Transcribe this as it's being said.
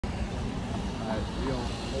We don't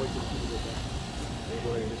always just keep it with that. We'll go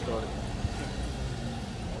ahead and get started.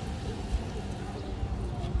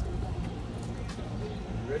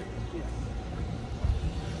 You ready? Yes.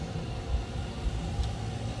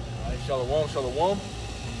 All right, Shalom, Shalom.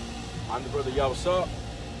 I'm the brother Yawasab. All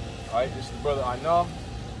right, this is the brother Ainah.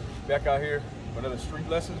 Back out here for another street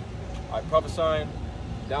lesson. I prophesying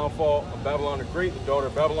downfall of Babylon the Great, the daughter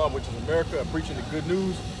of Babylon, which is America, and preaching the good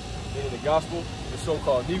news, meaning the gospel, the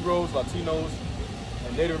so-called Negroes, Latinos,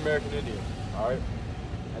 and Native American Indians. All right,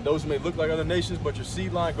 and those who may look like other nations, but your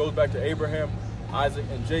seed line goes back to Abraham, Isaac,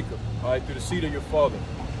 and Jacob. All right, through the seed of your father.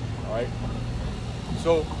 All right.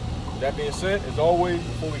 So that being said, as always,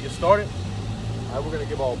 before we get started, all right, we're gonna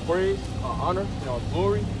give all praise, our honor, and our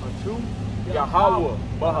glory unto Yahweh,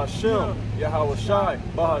 Bahashem, Yahweh Shai,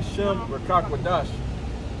 Bahashem, Rakakwadash.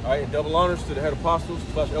 All right, and double honors to the head apostles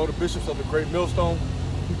 / elder bishops of the great millstone,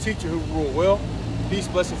 who teach and who rule well. Peace,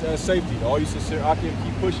 blessings, and safety to all you sincere Akim.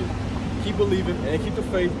 Keep pushing, keep believing, and keep the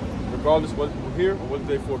faith, regardless whether people hear or whether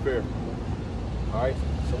they forbear. All right,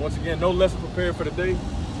 so once again, no lesson prepared for the day.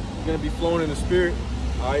 You're going to be flowing in the spirit.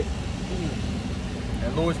 All right,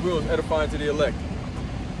 and Lord's will is edifying to the elect.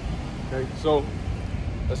 Okay, so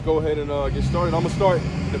let's go ahead and get started. I'm going to start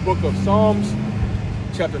in the book of Psalms,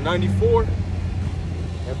 chapter 94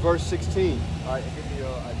 and verse 16. All right, and give me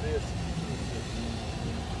Isaiah 16.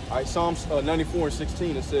 All right, Psalms 94 and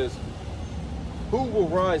 16, it says, "Who will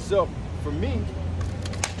rise up for me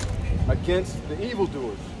against the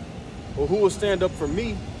evildoers? Or who will stand up for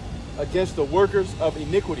me against the workers of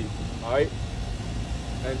iniquity?" All right,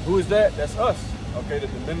 and who is that? That's us. Okay, the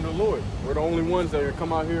men of the Lord. We're the only ones that are going to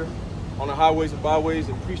come out here on the highways and byways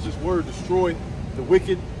and preach this word, destroy the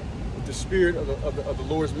wicked with the spirit of the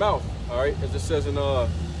Lord's mouth. All right, as it says in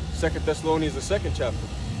 2 Thessalonians, the 2nd chapter.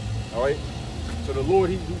 All right, so the Lord,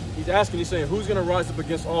 he's asking, he's saying, who's going to rise up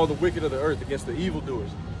against all the wicked of the earth, against the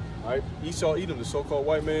evildoers? All right, Esau, Edom, the so-called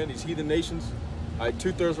white man, these heathen nations, all right,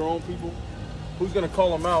 2/3 of our own people. Who's going to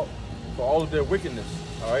call them out for all of their wickedness?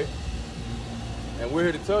 All right, and we're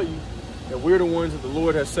here to tell you that we're the ones that the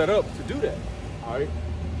Lord has set up to do that. All right,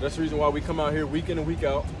 that's the reason why we come out here week in and week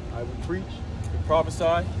out. All right, we preach, we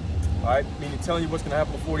prophesy. All right, meaning telling you what's going to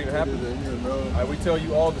happen before it even happens. All right, we tell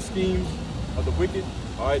you all the schemes of the wicked.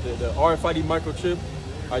 All right, the RFID microchip.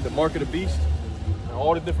 All right, the mark of the beast, and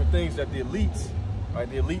all the different things that the elites, all right,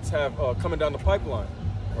 the elites have coming down the pipeline.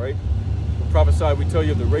 All right, we prophesy. We tell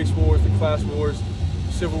you of the race wars, the class wars,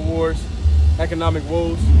 civil wars, economic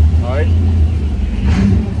woes. All right,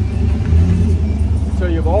 we tell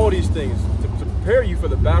you of all these things to prepare you for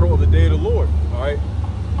the battle of the day of the Lord. All right,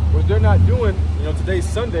 what they're not doing, you know, today's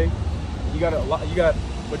Sunday. You got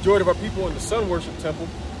majority of our people in the sun worship temple.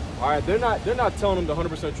 All right, they're not telling them the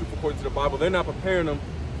 100% truth according to the Bible. They're not preparing them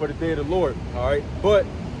for the day of the Lord. All right, but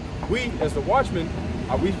we, as the watchmen,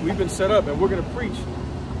 we've been set up, and we're going to preach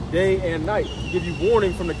day and night, give you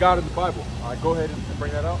warning from the God of the Bible. All right, go ahead and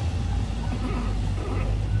bring that out.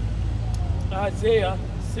 Isaiah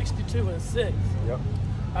 62 and 6. Yep.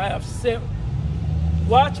 I have set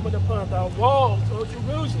watchmen upon thy walls, O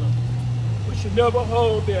Jerusalem, which shall never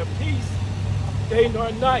hold their peace, day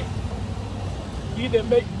nor night. Ye that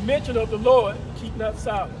make mention of the Lord, keep not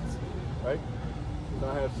silence. Right?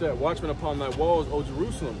 And I have set watchmen upon thy walls, O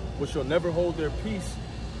Jerusalem, which shall never hold their peace,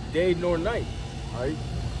 day nor night. All right?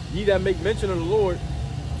 Ye that make mention of the Lord,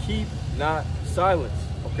 keep not silence.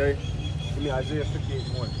 Okay? Give me Isaiah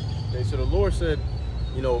 58:1. Okay, so the Lord said,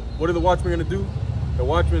 you know, what are the watchmen going to do? The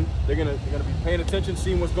watchmen, they're gonna be paying attention,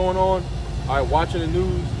 seeing what's going on. All right, watching the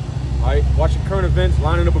news. All right, watching current events,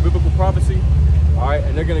 lining up a biblical prophecy. All right,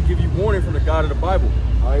 and they're going to give you warning from the God of the Bible.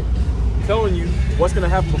 All right, telling you what's going to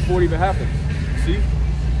happen before it even happens. See?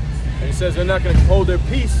 And it says they're not going to hold their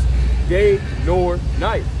peace day nor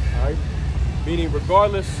night. All right, meaning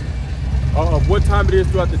regardless of what time it is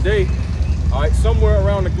throughout the day. All right, somewhere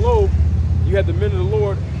around the globe, you have the men of the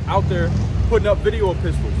Lord out there putting up video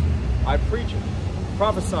epistles. I preaching,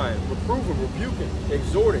 prophesying, reproving, rebuking,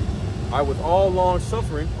 exhorting. All right, with all long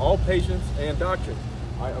suffering, all patience and doctrine.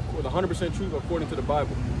 All right, with 100% truth according to the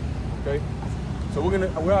Bible. Okay, so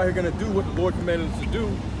we're out here gonna do what the Lord commanded us to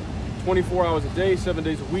do, 24 hours a day, 7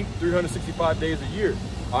 days a week, 365 days a year.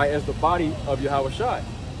 All right, as the body of Yahweh Shai.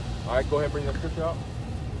 All right, go ahead and bring that scripture out.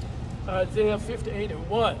 Isaiah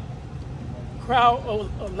 58:1. Cry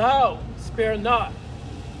aloud, spare not.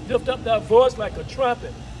 Lift up thy voice like a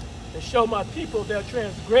trumpet, and show my people their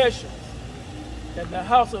transgressions, and the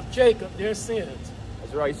house of Jacob their sins.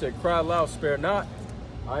 That's right. He said, "Cry aloud, spare not."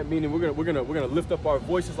 All right, meaning we're gonna lift up our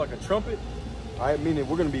voices like a trumpet. All right, meaning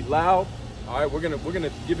we're gonna be loud. All right, we're gonna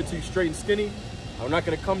give it to you straight and skinny. I'm not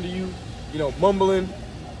gonna come to you, you know, mumbling,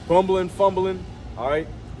 bumbling, fumbling. all right,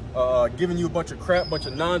 giving you a bunch of crap, bunch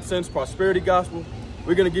of nonsense, prosperity gospel.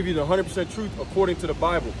 We're going to give you the 100% truth according to the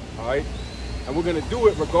Bible, all right? And we're going to do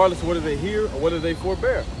it regardless of whether they hear or whether they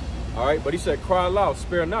forbear, all right? But he said, cry aloud,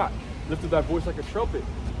 spare not, lift up thy voice like a trumpet,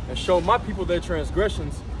 and show my people their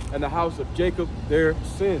transgressions and the house of Jacob their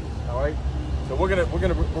sins, all right? So we're gonna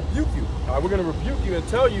rebuke you, all right? We're going to rebuke you and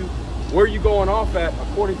tell you where you're going off at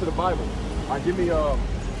according to the Bible. All right, give me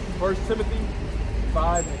 1 Timothy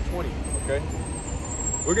 5:20, okay?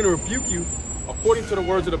 We're going to rebuke you according to the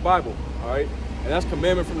words of the Bible, all right? And that's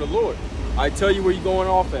commandment from the Lord. I tell you where you're going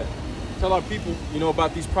off at. Tell our people, you know,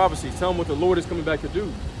 about these prophecies. Tell them what the Lord is coming back to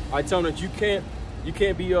do. I tell them that you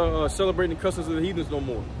can't be celebrating the customs of the heathens no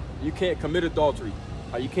more. You can't commit adultery.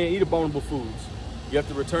 You can't eat abominable foods. You have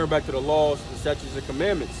to return back to the laws, the statutes, and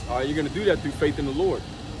commandments. All right, you're going to do that through faith in the Lord.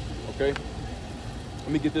 Okay? Let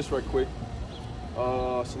me get this right quick.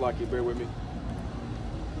 Salaki, bear with me.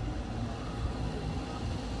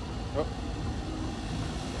 Oh.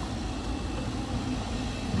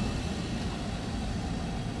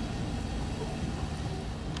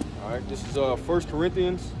 All right, this is 1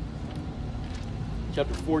 Corinthians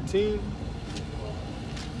chapter 14.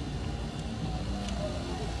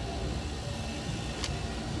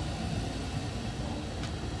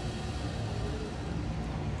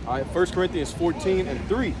 All right, 1 Corinthians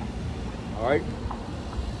 14:3. All right,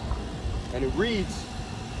 and it reads,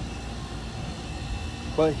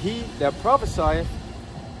 but he that prophesieth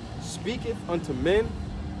speaketh unto men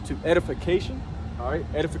to edification. All right,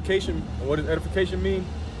 edification. And what does edification mean?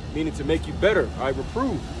 Meaning to make you better. All right,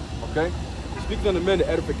 reprove. Okay, speaking unto men to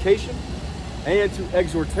edification and to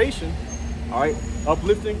exhortation. All right,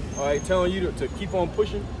 uplifting. All right, telling you to keep on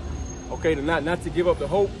pushing. Okay, to not to give up the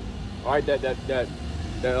hope. All right, that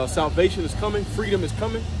salvation is coming, freedom is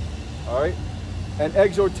coming. All right, and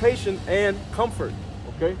exhortation and comfort.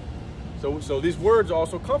 Okay, so these words are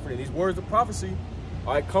also comforting. These words of prophecy,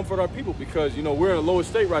 all right, comfort our people, because you know we're in a lower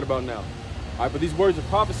state right about now. All right, but these words of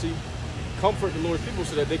prophecy comfort the Lord's people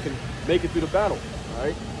so that they can make it through the battle. All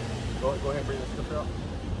right, go ahead and bring that scripture out.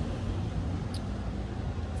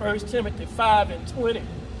 1 Timothy 5:20.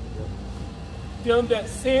 Them that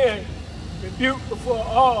sin rebuke before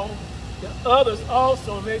all, that others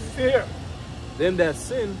also may fear. Them that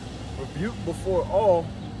sin rebuke before all.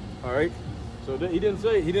 All right. So he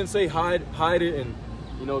didn't say hide it and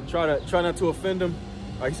you know try not to offend them.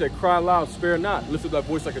 He said cry loud, spare not, lift up thy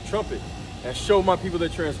voice like a trumpet, and show my people their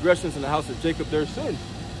transgressions in the house of Jacob their sins.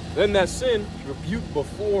 Then that sin rebuke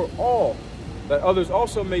before all, that others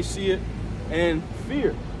also may see it and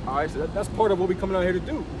fear. All right. So that's part of what we're coming out here to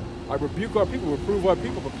do. I rebuke our people, reprove our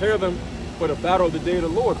people, prepare them for the battle of the day of the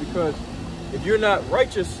Lord. Because if you're not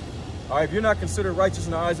righteous, if you're not considered righteous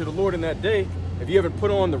in the eyes of the Lord in that day, if you haven't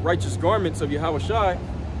put on the righteous garments of Yahushua,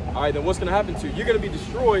 all right, then what's going to happen to you? You're going to be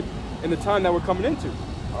destroyed in the time that we're coming into.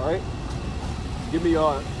 All right, give me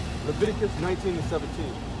Leviticus 19:17.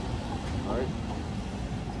 All right.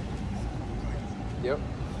 Yep.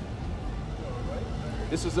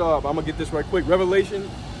 This is I'm gonna get this right quick. Revelation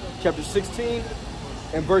chapter 16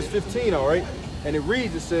 and verse 15. All right, and it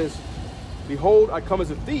reads. It says, "Behold, I come as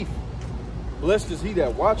a thief. Blessed is he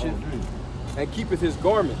that watcheth and keepeth his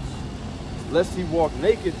garments, lest he walk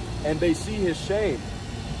naked and they see his shame."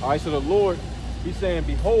 All right, so the Lord, he's saying,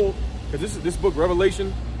 behold, because this book,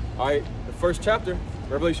 Revelation, all right, the first chapter,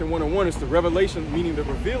 Revelation 1:1, is the revelation, meaning the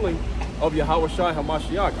revealing of Yahushua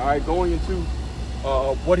HaMashiach, all right, going into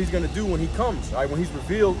what he's going to do when he comes, all right, when he's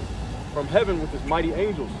revealed from heaven with his mighty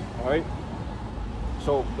angels, all right.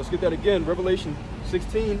 So let's get that again, Revelation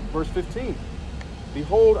 16, verse 15.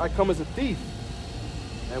 "Behold, I come as a thief."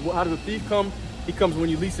 And how does a thief come? He comes when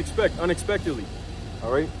you least expect, unexpectedly.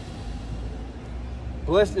 All right.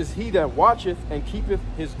 "Blessed is he that watcheth and keepeth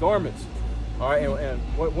his garments." All right, and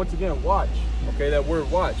once again, watch. Okay, that word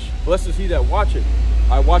watch. Blessed is he that watcheth.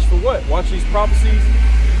 I watch for what? Watch these prophecies,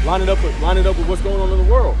 line it up with what's going on in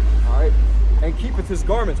the world. All right, and keepeth his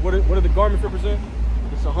garments. What do the garments represent?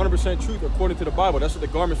 It's 100% truth according to the Bible. That's what the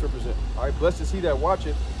garments represent. All right, blessed is he that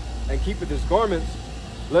watcheth and keepeth his garments,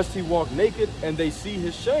 lest he walk naked and they see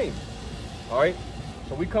his shame. All right,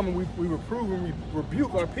 so we come and we reprove and we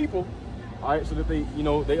rebuke our people, all right, so that they, you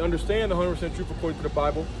know, they understand the 100% truth according to the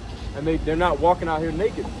Bible, and they're not walking out here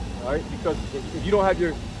naked. All right, because if you don't have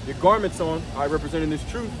your garments on, all right, representing this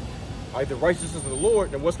truth, all right, the righteousness of the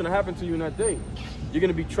Lord, then what's going to happen to you in that day? You're going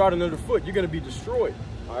to be trodden underfoot. You're going to be destroyed.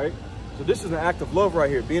 All right, so this is an act of love right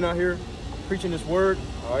here, being out here preaching this word.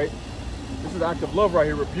 All right, this is an act of love right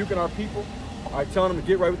here, rebuking our people. All right, telling them to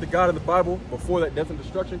get right with the God of the Bible before that death and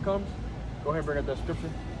destruction comes. Go ahead and bring up that scripture.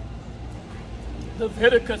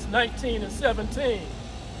 Leviticus 19:17.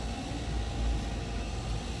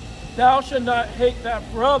 Thou shalt not hate thy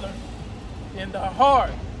brother in thy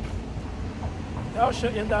heart. Thou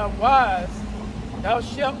shalt in thy wise, thou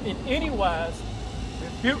shalt in any wise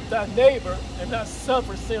rebuke thy neighbor and not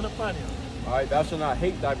suffer sin upon him. All right, thou shalt not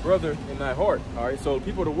hate thy brother in thy heart. All right, so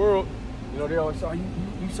people of the world, you know, they always say, oh,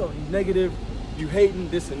 you so negative, you hating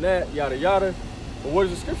this and that, yada yada. But what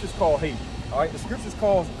does the scriptures call hate? All right, the scriptures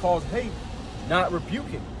calls hate not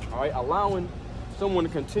rebuking. All right, allowing someone to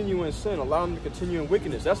continue in sin, allowing them to continue in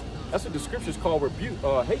wickedness. That's what the scriptures call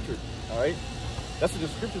hatred. All right, that's what the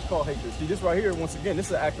scriptures call hatred. See, this right here, once again, this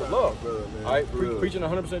is an act of love. All right, preaching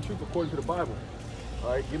 100% truth according to the Bible.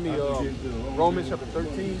 All right, give me Romans chapter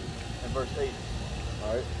 13 and verse 8.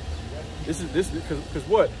 All right, this because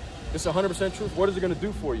what? This is 100% truth. What is it going to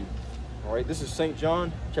do for you? All right, this is St.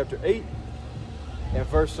 John chapter 8 and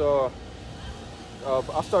verse. I'll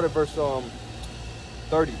start at verse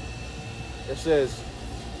 30. It says,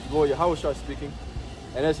 Lord Yahushua speaking,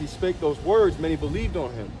 and as he spake those words, many believed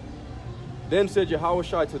on him. Then said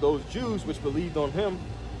Yahushua to those Jews which believed on him,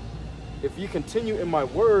 if ye continue in my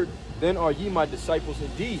word, then are ye my disciples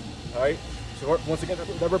indeed. All right. So once again,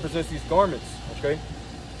 that represents these garments. Okay.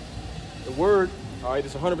 The word, all right,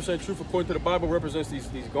 it's 100% truth according to the Bible, represents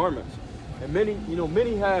these garments. And many, you know,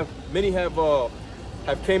 many have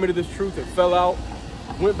came into this truth and fell out,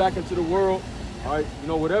 went back into the world. All right, you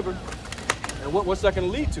know, whatever. And what's that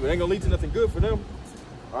going to lead to? It ain't going to lead to nothing good for them.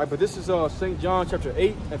 All right, but this is St. John chapter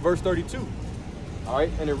 8 and verse 32. All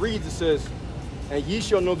right, and it reads, it says, and ye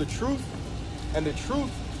shall know the truth, and the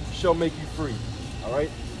truth shall make you free. All right,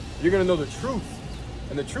 you're going to know the truth,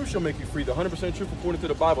 and the truth shall make you free. The 100% truth according to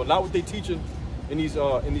the Bible, not what they teaching in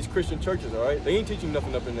these Christian churches. All right, they ain't teaching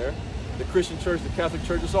nothing up in there. The Christian church, the Catholic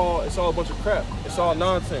church, it's all a bunch of crap. It's all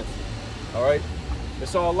nonsense. All right,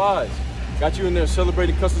 it's all lies. Got you in there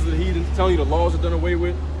celebrating customs of the heathen, telling you the laws are done away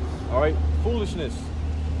with. All right, foolishness.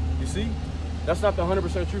 You see, that's not the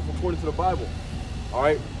 100% truth according to the Bible. All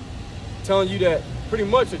right, telling you that pretty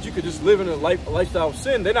much that you could just live in a lifestyle of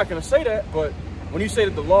sin. They're not going to say that, but when you say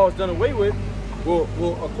that the law is done away with, well,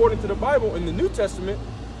 according to the Bible in the New Testament,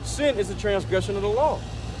 sin is a transgression of the law.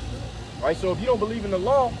 All right, so if you don't believe in the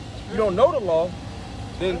law, you don't know the law,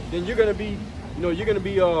 then you're going to be, you know, you're going to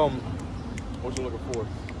be what you looking for?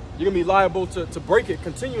 You're going to be liable to break it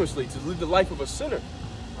continuously, to live the life of a sinner.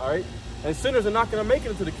 All right, and sinners are not going to make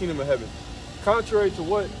it into the kingdom of heaven. Contrary to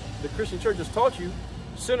what the Christian church has taught you,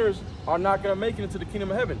 sinners are not going to make it into the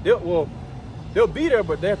kingdom of heaven. They'll be there,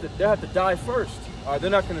 but they have to die first. All right,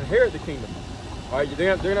 they're not going to inherit the kingdom. All right,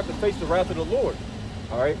 they're going to have to face the wrath of the Lord.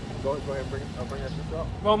 All right, go ahead and bring that scripture up.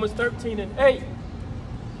 Romans 13 and 8.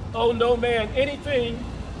 Owe no man anything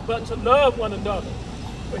but to love one another.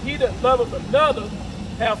 For he that loveth another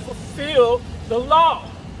hath fulfilled the law.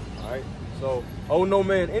 All right, so owe no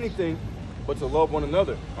man anything but to love one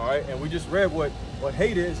another. All right, and we just read what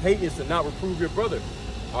hate is. Hate is to not reprove your brother.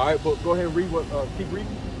 All right, but go ahead and read keep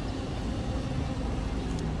reading.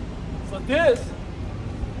 For this,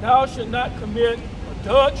 thou shalt not commit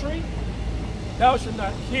adultery, thou shalt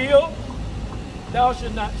not kill, thou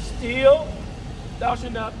shalt not steal, thou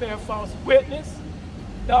shalt not bear false witness,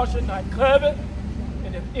 thou shalt not covet,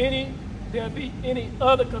 and if there be any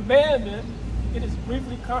other commandment, it is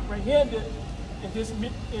briefly comprehended in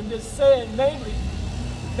this saying, namely,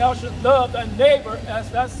 thou shalt love thy neighbor as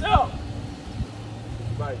thyself.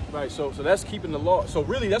 Right. So that's keeping the law. So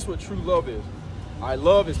really, that's what true love is.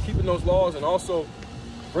 Love is keeping those laws and also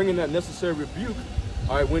bringing that necessary rebuke,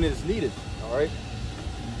 all right, when it is needed. All right.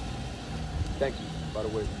 Thank you, by the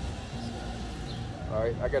way. All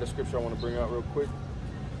right, I got a scripture I want to bring out real quick.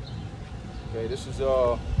 Okay, this is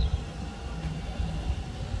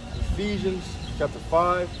Ephesians chapter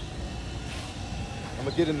 5. I'm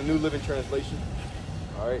gonna get in the New Living Translation.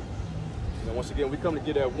 All right. And once again, we come to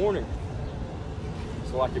get that warning.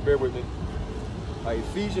 So like you bear with me.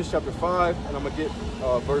 Ephesians chapter 5, and I'm gonna get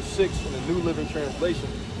verse 6 in the New Living Translation.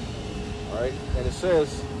 All right, and it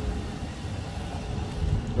says,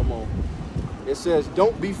 come on. It says,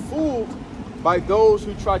 don't be fooled by those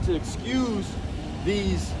who try to excuse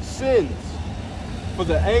these sins, for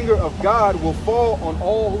the anger of God will fall on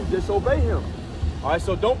all who disobey him. All right,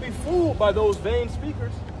 so don't be fooled by those vain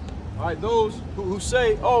speakers. All right, those who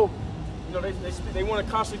say, oh, you know, they want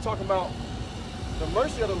to constantly talk about the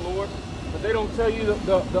mercy of the Lord, but they don't tell you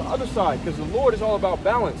the other side, because the Lord is all about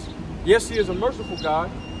balance. Yes, he is a merciful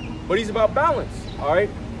God, but he's about balance. All right,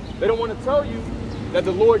 they don't want to tell you that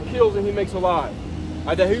the Lord kills and he makes alive,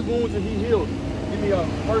 that he wounds and he heals. Give me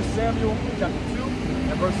 1 Samuel chapter 2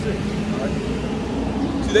 and verse 6. All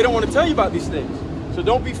right? See, they don't want to tell you about these things. So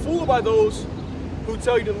don't be fooled by those who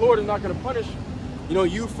tell you the Lord is not going to punish,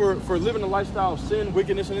 you for living a lifestyle of sin,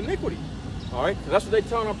 wickedness, and iniquity. All right? 'Cause that's what they're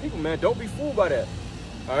telling our people, man. Don't be fooled by that.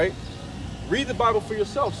 All right? Read the Bible for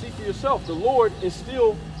yourself. See for yourself. The Lord is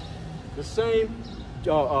still the same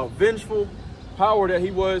vengeful power that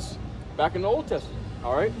he was back in the Old Testament.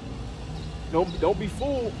 All right? Don't be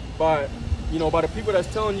fooled by, by the people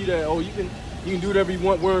that's telling you that, oh, you can do whatever you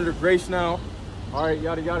want. We're under grace now. All right,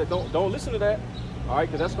 yada, yada. Don't listen to that. All right,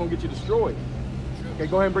 because that's going to get you destroyed. Okay,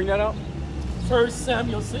 go ahead and bring that out. 1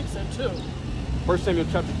 Samuel 6 and 2. 1 Samuel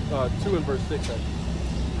chapter 2 and verse 6. 1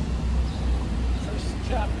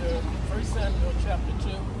 Samuel chapter 2.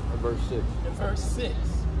 And verse 6. And verse 6.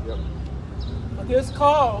 Yep. For this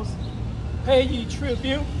cause, pay ye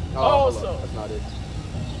tribute also. That's not it.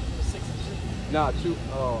 6 and 2. Nah, 2.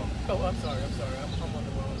 Oh, I'm sorry. I'm on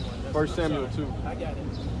the wrong one. 1 Samuel 2. I got it.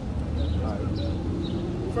 All right.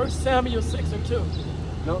 1 Samuel 6 and 2.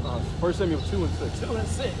 No, 1 Samuel 2 and 6. 2 and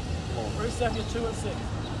 6. 1 Samuel 2 and 6.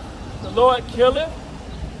 The Lord killeth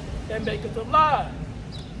and maketh alive.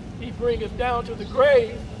 He bringeth down to the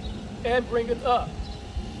grave and bringeth up.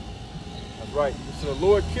 That's right. So the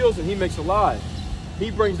Lord kills and he makes alive. He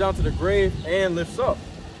brings down to the grave and lifts up.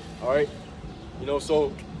 All right.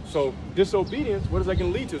 So disobedience, what is that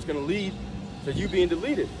going to lead to? It's going to lead to you being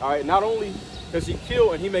deleted. All right. Not only does he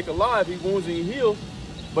kill and he make alive, he wounds and he heals,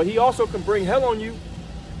 but he also can bring hell on you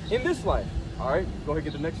in this life. All right. Go ahead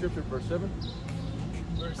and get the next scripture, verse 7.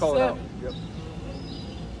 Verse Call 7. it out. Yep.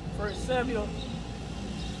 1 Samuel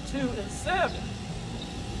 2 and 7.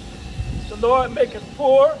 The Lord maketh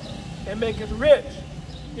poor and maketh rich.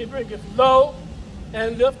 He bringeth low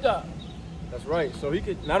and lift up. That's right. So he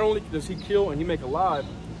could, not only does he kill and he make alive,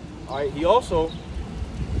 all right, he also,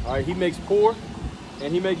 all right, he makes poor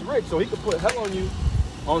and he makes rich. So he could put hell on you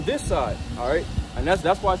on this side. All right. And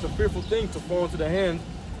that's why it's a fearful thing to fall into the hands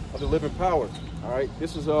of the living power. All right.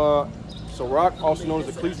 This is Sirach, also known as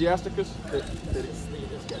Ecclesiasticus.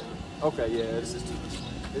 Okay, yeah. It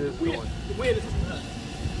is going. The wind is nuts.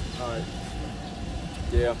 All right.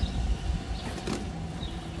 Yeah.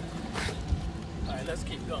 All right, let's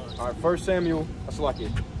keep going. All right, 1 Samuel, that's like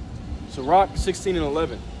it. Sirach 16 and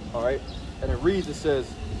 11, all right? And it reads, it says,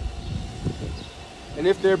 and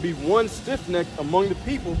if there be one stiff-necked among the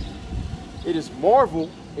people, it is marvel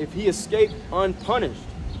if he escape unpunished.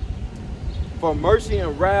 For mercy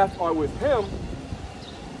and wrath are with him.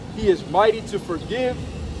 He is mighty to forgive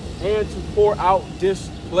and to pour out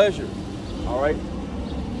displeasure. All right?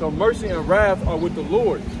 So mercy and wrath are with the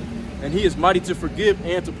Lord, and he is mighty to forgive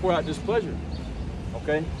and to pour out displeasure.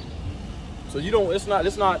 Okay? So you don't, it's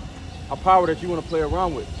not a power that you want to play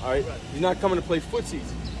around with. All right? He's not coming to play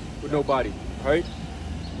footsies with nobody. All right?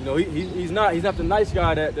 He's not the nice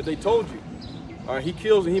guy that they told you. All right? He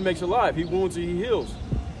kills and he makes alive. He wounds and he heals.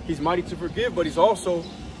 He's mighty to forgive, but he's also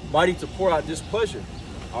mighty to pour out displeasure.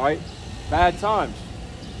 All right? Bad times.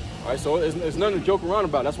 All right? So it's nothing to joke around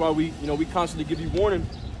about. That's why we constantly give you warning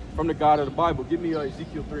from the God of the Bible. Give me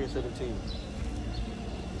Ezekiel 3 and 17.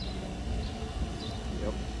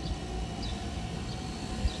 Yep.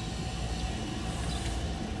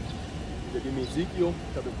 Give me Ezekiel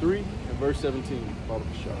chapter 3 and verse 17. Bible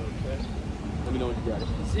for sure. Okay. Let me know when you got it.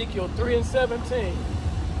 Ezekiel 3 and 17.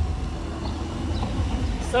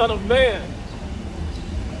 Son of man,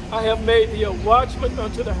 I have made thee a watchman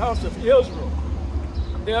unto the house of Israel.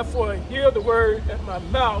 Therefore hear the word at my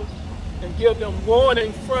mouth and give them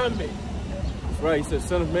warning from me. That's right. He says,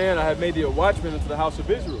 Son of man, I have made thee a watchman unto the house of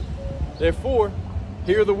Israel. Therefore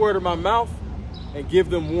hear the word of my mouth and give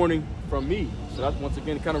them warning from me. So that's once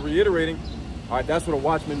again kind of reiterating, all right, that's what a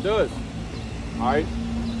watchman does. All right.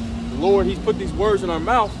 The Lord, he's put these words in our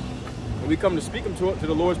mouth and we come to speak them to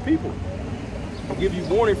the Lord's people. I'll give you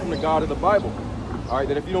warning from the God of the Bible. All right,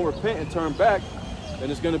 that if you don't repent and turn back,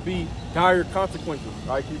 then it's going to be dire consequences.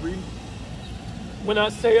 All right, keep reading. When I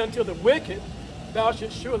say unto the wicked, thou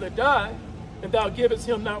shalt surely die, and thou givest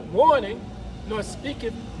him not warning, nor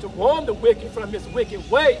speaketh to warn the wicked from his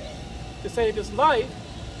wicked way, to save his life,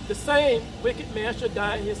 the same wicked man shall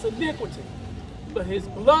die in his iniquity. But his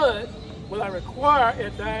blood will I require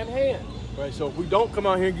at thine hand. Right, so if we don't come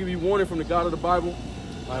out here and give you warning from the God of the Bible,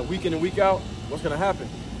 week in and week out, what's going to happen?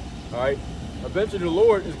 All right, eventually the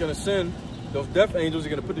Lord is going to send those death angels. Are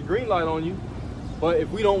going to put the green light on you. But if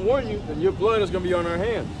we don't warn you, then your blood is going to be on our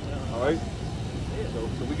hands. All right.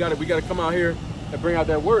 So we got to come out here and bring out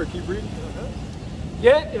that word. Keep reading.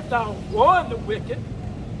 Yet if thou warn the wicked,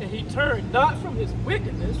 and he turn not from his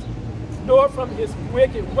wickedness, nor from his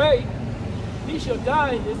wicked way, he shall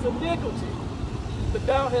die in his iniquity. But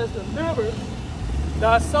thou hast delivered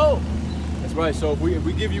thy soul. That's right. So if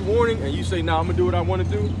we give you warning and you say, "Nah, I'm gonna do what I want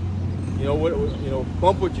to do,"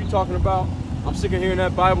 bump what you're talking about. I'm sick of hearing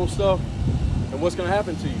that Bible stuff. And what's going to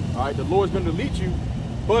happen to you? All right, the Lord's going to delete you,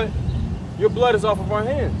 but your blood is off of our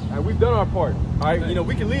hands. All right, we've done our part. All right, you know,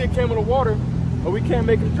 we can lead a camel to water, but we can't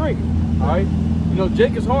make him drink. All right, you know,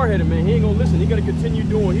 Jake is hard-headed, man. He ain't going to listen. He's going to continue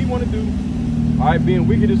doing what he want to do. All right, being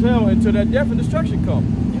wicked as hell until that death and destruction come.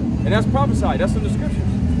 And that's prophesied. That's in the scriptures.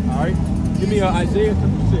 All right, give me Isaiah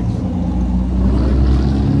chapter 6.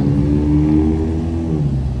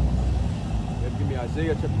 Give me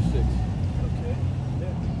Isaiah chapter 6. Okay.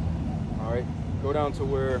 Yeah. All right, go down to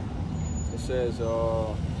where it says,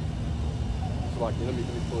 let me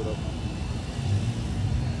pull it up.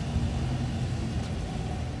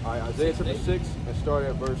 All right, Isaiah chapter 6, and start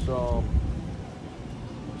at verse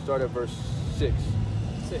 6.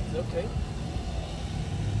 6, okay.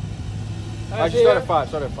 Actually, start at 5.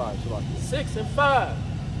 6 and 5.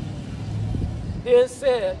 Then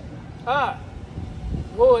said I,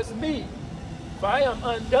 woe is me, for I am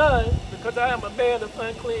undone, because I am a man of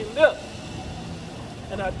unclean lips,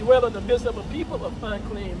 and I dwell in the midst of a people of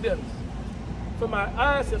unclean lips. For my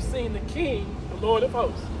eyes have seen the King, the Lord of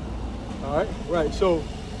hosts. All right, right. So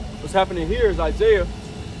what's happening here is Isaiah,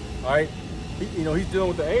 all right, he's dealing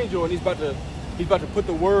with the angel, and he's about to put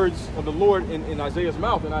the words of the Lord in Isaiah's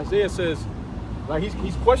mouth. And Isaiah says, like,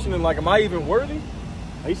 he's questioning, like, am I even worthy?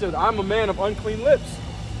 And he says, I'm a man of unclean lips,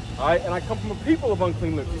 all right, and I come from a people of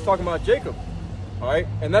unclean lips. He's talking about Jacob, all right,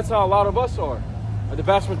 and that's how a lot of us are. The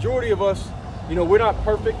vast majority of us, you know, we're not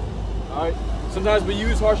perfect, all right. Sometimes we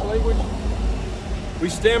use harsh language. We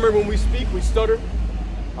stammer when we speak. We stutter.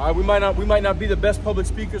 All right, we might not be the best public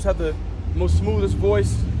speakers. Have the most smoothest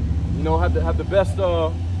voice. You know, have the best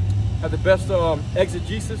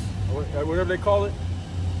exegesis, or whatever they call it.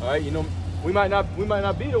 All right, you know, we might not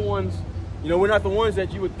be the ones. You know, we're not the ones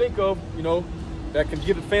that you would think of. You know, that can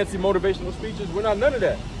give the fancy motivational speeches. We're not none of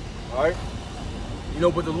that. All right, you know,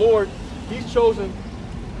 but the Lord, He's chosen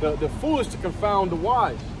the foolish to confound the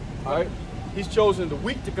wise. All right, He's chosen the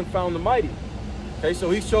weak to confound the mighty. Okay, so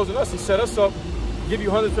He's chosen us. He set us up to give you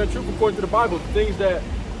 100% truth according to the Bible. The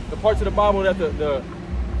parts of the Bible that the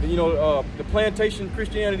plantation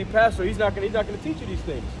Christianity pastor, he's not gonna teach you these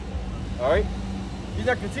things. All right, he's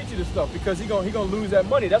not gonna teach you this stuff because he's gonna lose that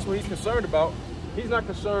money. That's what he's concerned about. He's not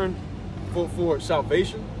concerned for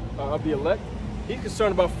salvation of the elect. He's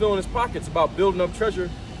concerned about filling his pockets, about building up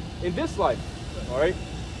treasure in this life. All right,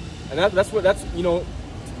 and that's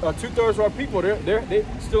 2/3 of our people, they're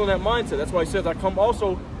still in that mindset. That's why he says, I come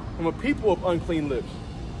also from a people of unclean lips.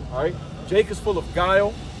 All right? Jake is full of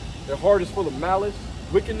guile. Their heart is full of malice,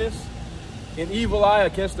 wickedness, an evil eye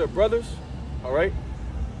against their brothers. All right?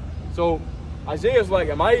 So Isaiah's like,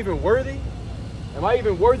 am I even worthy? Am I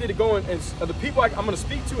even worthy to go and the people I'm going to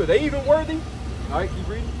speak to, are they even worthy? All right, keep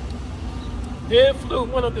reading. Then flew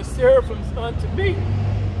one of the seraphims unto me,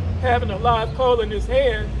 having a live coal in his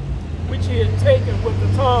hand, which he had taken with the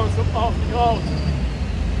tongs from off the altar.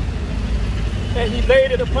 And he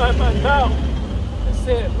laid it upon my mouth and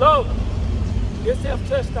said, Lo, this hath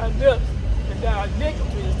touched thy lips, and thy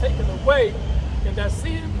iniquity is taken away, and thy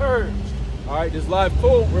sin purged. All right, this live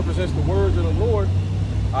coal represents the words of the Lord,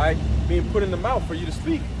 all right, being put in the mouth for you to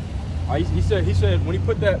speak. All right, he said when he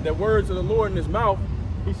put that words of the Lord in his mouth,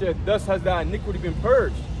 he said, thus has thy iniquity been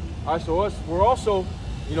purged. All right, so we're also,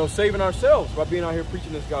 you know, saving ourselves by being out here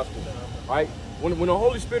preaching this gospel. All right, when the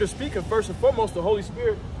Holy Spirit is speaking, first and foremost, the Holy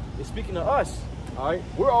Spirit is speaking to us. All right,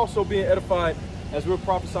 we're also being edified as we're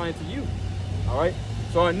prophesying to you. All right,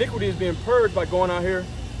 so our iniquity is being purged by going out here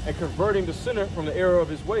and converting the sinner from the error of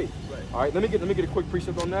his way. Right. All right, let me get a quick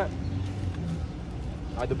precept on that.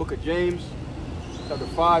 All right, the book of James, chapter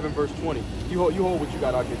 5 and verse 20. You hold what you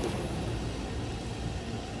got. I'll get this one.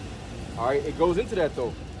 All right, it goes into that though.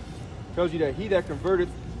 It tells you that he that converteth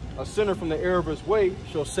a sinner from the error of his way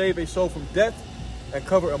shall save a soul from death and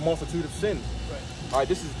cover a multitude of sins. Right. All right,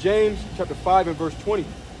 this is James chapter 5 and verse 20.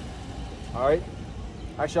 All right.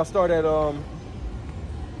 Actually,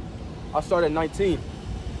 I'll start at 19.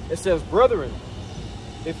 It says, brethren,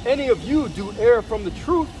 if any of you do err from the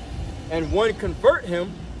truth and one convert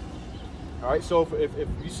him. All right, so if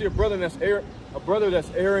you see a brother that's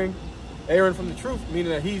erring from the truth,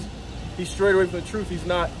 meaning that he's strayed away from the truth, he's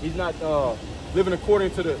not living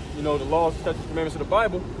according to the laws, statutes, commandments of the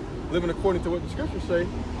Bible, living according to what the scriptures say.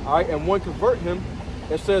 All right, and one convert him,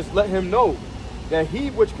 it says, let him know that he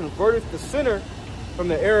which converteth the sinner from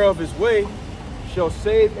the error of his way shall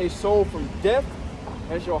save a soul from death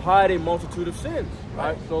and shall hide a multitude of sins. All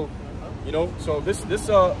right, so so this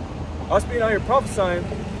us being out here prophesying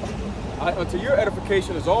unto your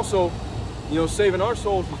edification is also saving our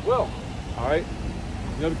souls as well. All right,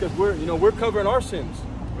 because we're covering our sins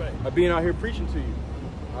by being out here preaching to you.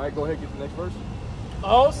 All All right, go ahead, get the next verse.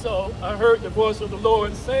 Also, I heard the voice of the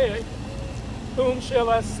Lord saying, whom shall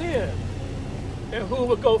I send? And who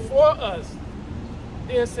will go for us?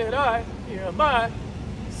 Then said I, here am I,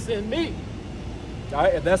 send me. All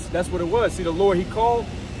right, and that's what it was. See, the Lord, he called,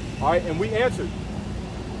 all right, and we answered.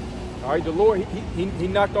 All right, the Lord, he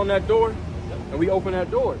knocked on that door, and we opened that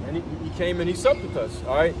door. And he came and he supped with us,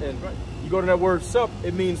 all right? And you go to that word sup,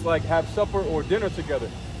 it means like have supper or dinner together.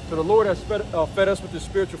 So the Lord has fed us with the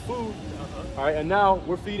spiritual food, all right, and now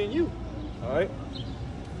we're feeding you, all right?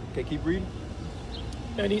 Okay, keep reading.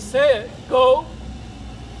 And he said, go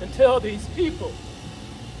and tell these people,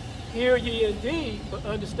 hear ye indeed, but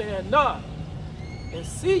understand not, and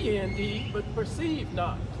see ye indeed, but perceive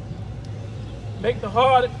not. Make the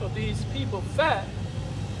heart of these people fat,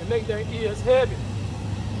 and make their ears heavy,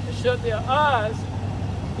 and shut their eyes,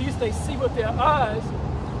 lest they see with their eyes,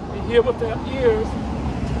 and hear with their ears,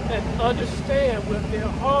 and understand with their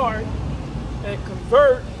heart, and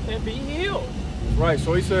convert and be healed. Right,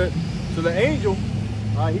 so he said, to the angel,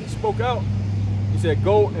 he spoke out. He said,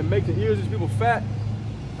 go and make the ears of these people fat,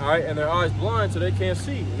 all right, and their eyes blind so they can't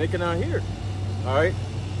see and they cannot hear, all right?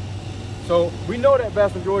 So we know that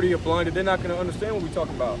vast majority are blinded. They're not going to understand what we're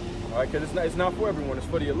talking about, all right, because it's not for everyone. It's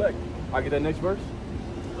for the elect. I get that next verse.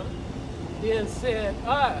 Then said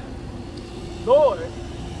I, Lord,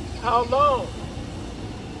 how long?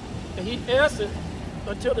 And he answered,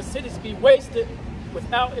 until the cities be wasted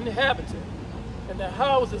without inhabitant, and the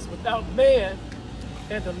houses without man,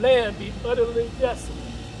 and the land be utterly desolate.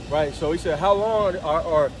 Right, so he said, how long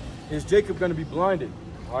is Jacob going to be blinded,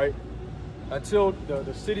 all right? Until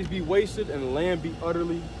the cities be wasted and the land be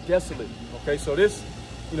utterly desolate. Okay, so this,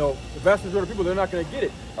 you know, the vast majority of people, they're not going to get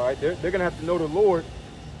it, all right? They're going to have to know the Lord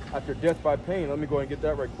after death by pain. Let me go ahead and get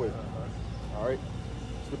that right quick. All right,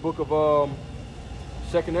 it's the book of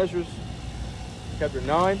 2nd Ezra, chapter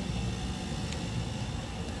 9.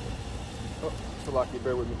 Oh, Salaki,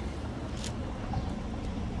 bear with me.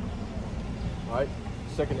 All right,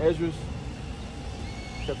 2nd Ezra,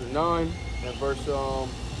 chapter 9, and verse,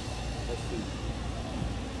 let's see,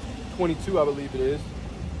 22, I believe it is.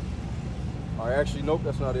 All right, actually, nope,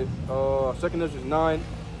 that's not it. 2nd Ezra 9,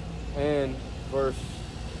 and verse,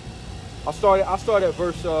 I'll start at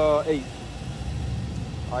verse 8. All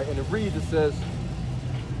right, and it reads, it says,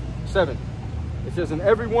 7. It says, and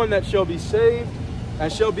everyone that shall be saved and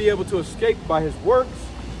shall be able to escape by his works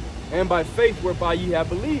and by faith whereby ye have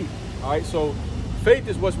believed. All right, so faith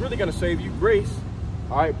is what's really going to save you, grace.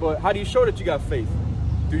 All right, but how do you show that you got faith?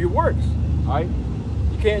 Through your works. All right,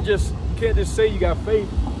 you can't just say you got faith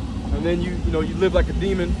and then you live like a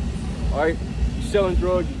demon. All right, you're selling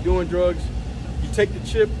drugs, you're doing drugs, you take the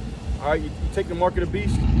chip. All right, you take the mark of the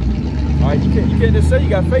beast. All right, you can't just say you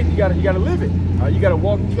got faith. You gotta live it. All right, you gotta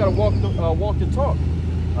walk the talk.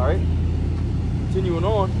 All right, continuing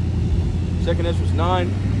on, 2nd Ezra 9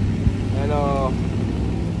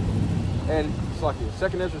 and it's like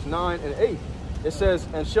 2nd Ezra 9 and 8. It says,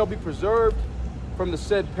 and shall be preserved from the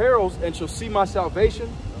said perils, and shall see my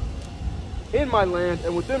salvation in my land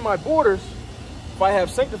and within my borders, if I have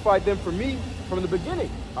sanctified them for me from the beginning.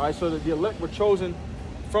 All right, so that the elect were chosen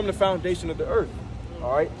from the foundation of the earth.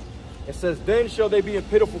 All right, it says, then shall they be in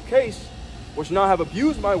pitiful case, which now have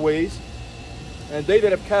abused my ways, and they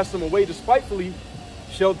that have cast them away despitefully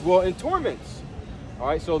shall dwell in torments. All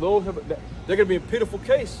right, so they're going to be in pitiful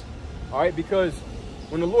case. All right, because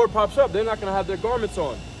when the Lord pops up, they're not going to have their garments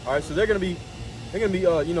on. All right, so they're going to be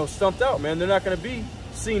stumped out, man. They're not going to be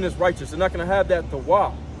seen as righteous. They're not going to have that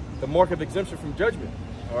tawah, the mark of exemption from judgment.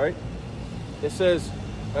 All right, it says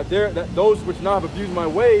that those which now have abused my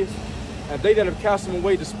ways, and they that have cast them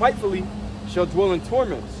away despitefully, shall dwell in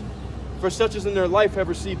torments. For such as in their life have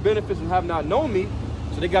received benefits and have not known me.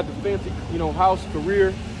 So they got the fancy, house,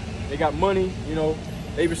 career, they got money,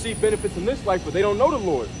 they receive benefits in this life, but they don't know the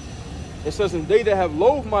Lord. It says, and they that have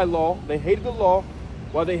loathed my law, they hated the law,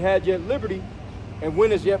 while they had yet liberty, and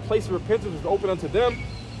when as yet place of repentance was open unto them,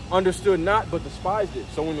 understood not, but despised it.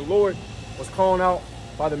 So when the Lord was calling out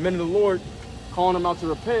by the men of the Lord, calling them out to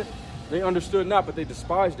repent, they understood not, but they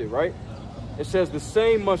despised it, right? It says, the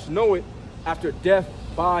same must know it after death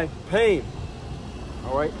by pain.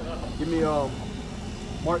 All right, give me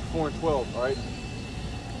Mark 4 and 12. All right,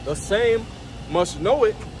 the same must know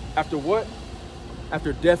it after what?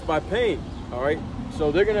 After death by pain. All right,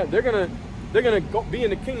 so they're gonna be in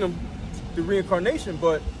the kingdom through reincarnation,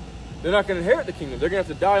 but they're not gonna inherit the kingdom. They're gonna have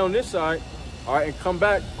to die on this side, all right, and come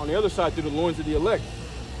back on the other side through the loins of the elect.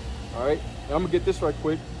 All right, and I'm gonna get this right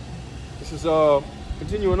quick. This is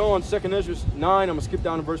continuing on, 2nd Ezra 9. I'm gonna skip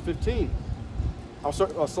down to verse 15. I'll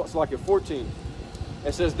start like at 14.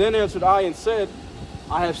 It says, then answered I and said,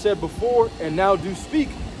 I have said before, and now do speak,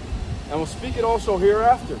 and will speak it also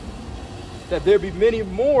hereafter, that there be many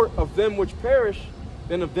more of them which perish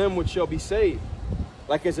than of them which shall be saved.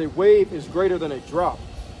 Like as a wave is greater than a drop.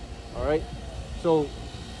 All right? So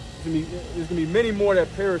there's going to be many more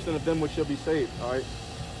that perish than of them which shall be saved. All right?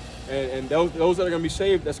 And those that are going to be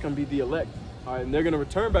saved, that's going to be the elect. All right? And they're going to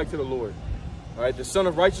return back to the Lord. All right? The Son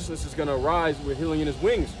of Righteousness is going to arise with healing in his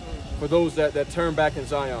wings for those that turn back in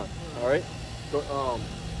Zion. All right? So,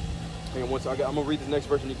 hang on one second. I'm going to read this next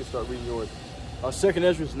verse and you can start reading yours. 2nd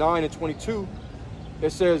Ezra 9 and 22.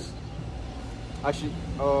 It says, actually,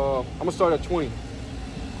 I'm going to start at 20.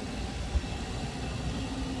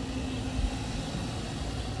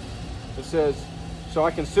 It says, so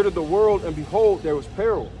I considered the world, and behold, there was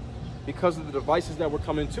peril, because of the devices that were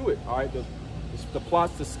coming to it. All right, the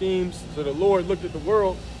plots, the schemes. So the Lord looked at the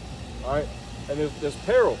world, all right, and there's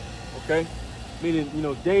peril, okay? Meaning, you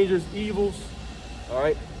know, dangers, evils, all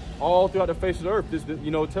right, all throughout the face of the earth. This,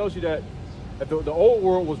 you know, it tells you that the old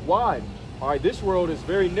world was wide. All right, this world is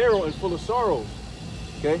very narrow and full of sorrows,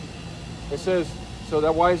 okay? It says, so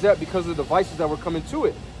that why is that? Because of the devices that were coming to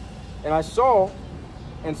it. And I saw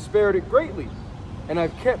and spared it greatly, and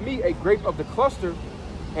I've kept me a grape of the cluster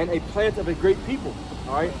and a plant of a great people.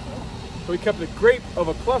 All right, so he kept a grape of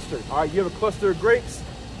a cluster. All right, you have a cluster of grapes.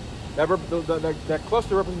 That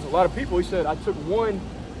cluster represents a lot of people. He said, I took one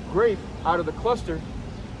grape out of the cluster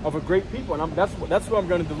of a great people, and that's what I'm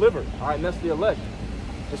going to deliver. All right, and that's the elect.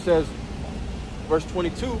 It says, verse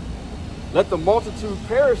 22, let the multitude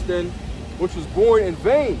perish then, which was born in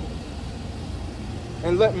vain,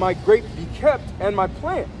 and let my grape be kept and my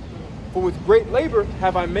plant. For with great labor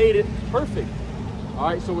have I made it perfect. All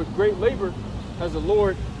right, so with great labor has the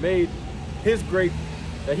Lord made his grape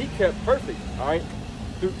that he kept perfect. All right,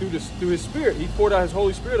 through his Spirit. He poured out his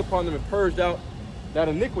Holy Spirit upon them and purged out that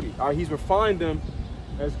iniquity. All right, he's refined them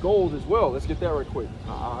as gold as well. Let's get that right quick.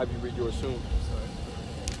 I'll have you read yours soon.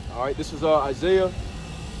 All right, this is Isaiah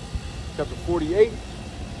chapter 48.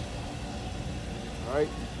 All right.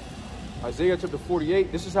 Isaiah chapter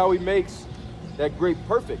 48, this is how he makes that grape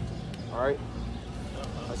perfect, all right?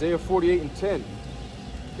 Isaiah 48 and 10,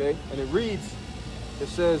 okay? And it reads, it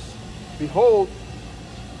says, behold,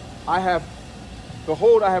 I have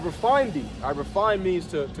refined thee. I refine means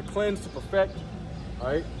to cleanse, to perfect, all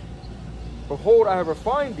right? Behold, I have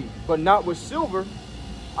refined thee, but not with silver.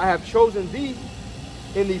 I have chosen thee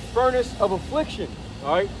in the furnace of affliction,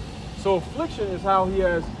 all right? So affliction is how he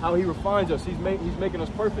refines us. He's making us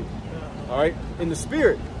perfect. All right, in the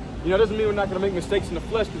spirit. You know, it doesn't mean we're not going to make mistakes in the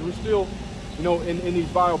flesh, because we're still, you know, in these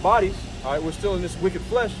vile bodies. All right, we're still in this wicked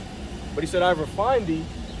flesh. But he said, I have refined thee.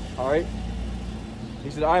 All right.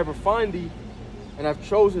 He said, I have refined thee, and I've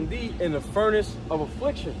chosen thee in the furnace of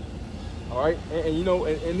affliction. All right, and you know,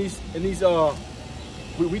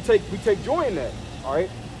 we take joy in that. All right,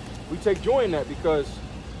 we take joy in that because,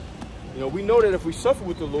 you know, we know that if we suffer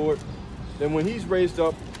with the Lord, then when he's raised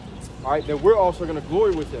up, all right, then we're also going to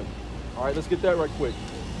glory with him. All right, let's get that right quick.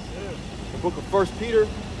 The book of 1 Peter,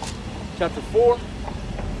 chapter 4.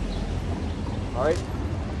 All right.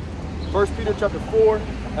 1 Peter, chapter 4. And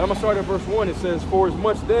I'm going to start at verse 1. It says, for as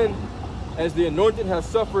much then as the anointed has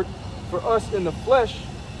suffered for us in the flesh,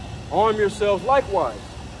 arm yourselves likewise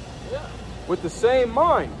with the same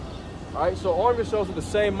mind. All right, so arm yourselves with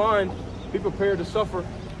the same mind. Be prepared to suffer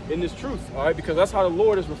in this truth. All right, because that's how the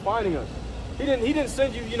Lord is refining us. He didn't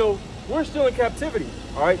send you, you know, we're still in captivity,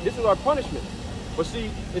 all right? This is our punishment. But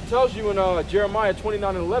see, it tells you in Jeremiah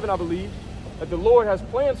 29 and 11, I believe, that the Lord has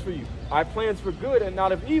plans for you. I have plans for good and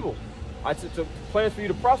not of evil. Plans for you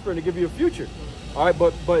to prosper and to give you a future. All right,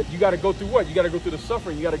 but you got to go through what? You got to go through the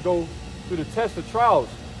suffering. You got to go through the tests, the trials.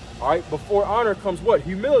 All right, before honor comes what?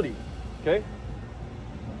 Humility, okay?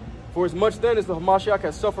 For as much then as the Hamashiach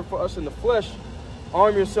has suffered for us in the flesh,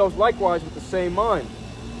 arm yourselves likewise with the same mind.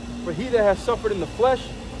 For he that has suffered in the flesh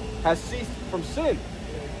has ceased from sin.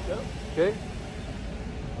 Okay.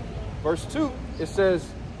 Verse 2, it says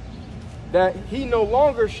that he no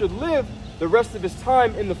longer should live the rest of his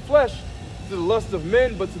time in the flesh to the lust of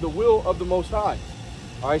men, but to the will of the Most High.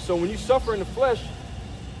 All right, so when you suffer in the flesh,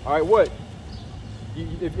 all right, what?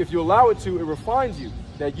 If you allow it to, it refines you.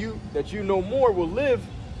 That you no more will live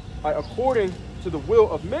according to the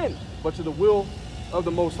will of men, but to the will of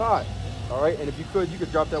the Most High. All right, and if you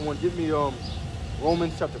could drop that one. Give me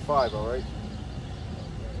Romans chapter 5, all right?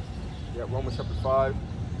 Yeah, Romans chapter 5.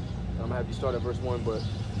 I'm going to have you start at verse 1, but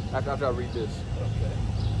after I read this.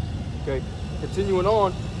 Okay, continuing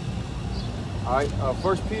on. All right,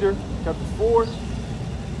 1 Peter chapter 4.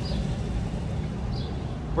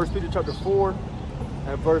 1 Peter chapter 4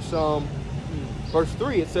 and verse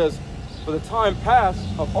 3, it says, for the time past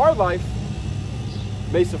of our life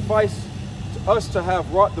may suffice to us to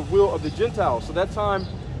have wrought the will of the Gentiles. So that time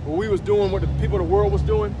when we was doing what the people of the world was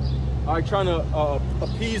doing, trying to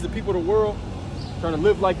appease the people of the world, trying to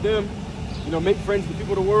live like them, you know, make friends with the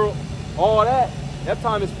people of the world, all that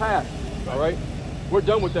time is past, all right? We're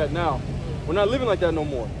done with that now. We're not living like that no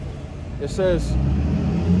more. It says,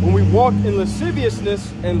 when we walked in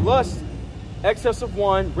lasciviousness and lust, excess of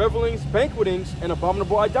wine, revelings, banquetings, and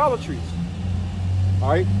abominable idolatries. All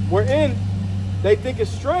right, wherein they think it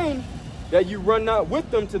strange that you run not with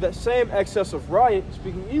them to that same excess of riot,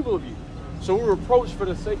 speaking evil of you. So we're reproached for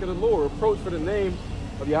the sake of the Lord, reproached for the name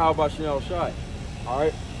of Yahweh Bashim Shai. All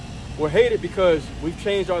right, we're hated because we've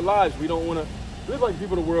changed our lives. We don't want to live like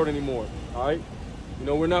people of the world anymore. All right, you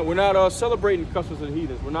know, we're not celebrating customs of the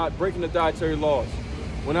heathens. We're not breaking the dietary laws.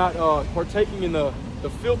 We're not partaking in the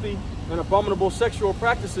filthy and abominable sexual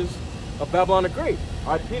practices of Babylon the Great.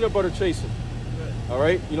 All right, peanut butter chasing. All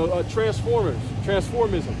right, you know,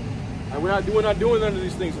 transformism. And we're not doing none of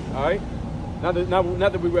these things. All right, not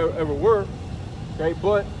that we ever were. Okay,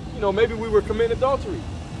 but you know, maybe we were committing adultery.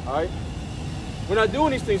 All right, we're not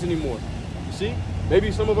doing these things anymore. You see,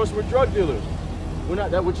 maybe some of us were drug dealers. We're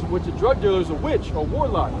not that which a drug dealer is a witch or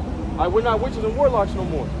warlock. All right, we're not witches and warlocks no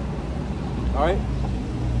more. All right,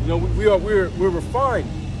 you know, we're refined.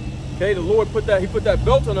 Okay, the Lord put that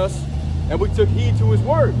belt on us, and we took heed to His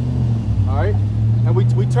word. All right, and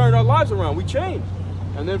we turned our lives around. We changed,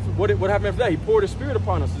 and then what happened after that? He poured His Spirit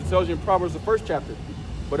upon us. It tells you in Proverbs, the 1st chapter.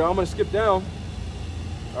 But I'm going to skip down.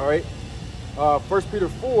 All right, 1 Peter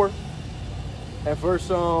 4 and verse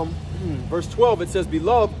 12. It says,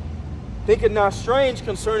 "Beloved, think it not strange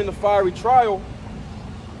concerning the fiery trial,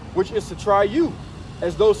 which is to try you,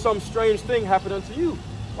 as though some strange thing happened unto you."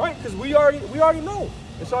 Right? Because we already know.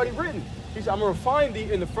 It's already written. He said, "I'm going to refine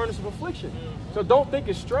thee in the furnace of affliction." So don't think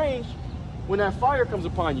it's strange when that fire comes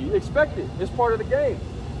upon you. Expect it. It's part of the game.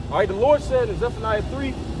 All right, the Lord said in Zephaniah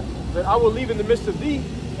 3 that I will leave in the midst of thee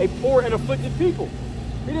a poor and afflicted people.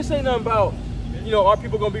 He didn't say nothing about, you know, our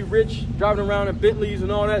people going to be rich, driving around in Bentleys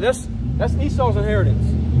and all that. That's Esau's inheritance.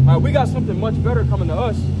 All right, we got something much better coming to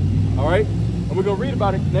us. All right, and we're going to read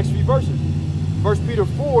about it in the next few verses. 1 Peter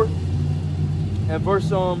 4 and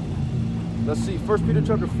verse, let's see, 1 Peter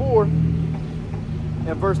chapter 4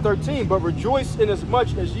 and verse 13. "But rejoice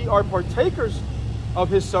inasmuch as ye are partakers of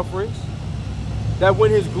His sufferings, that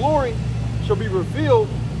when His glory shall be revealed,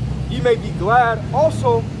 ye may be glad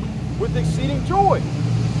also with exceeding joy."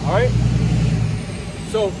 All right?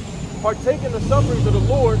 So partake in the sufferings of the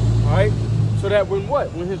Lord, all right? So that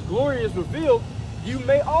when His glory is revealed, you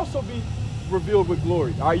may also be revealed with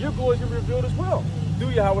glory. All right? Your glory is going to be revealed as well through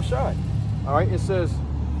Yahweh Shai. All right? It says,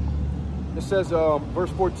 verse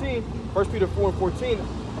 14, 1 Peter 4 and 14,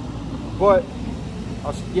 but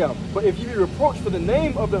if you be reproached for the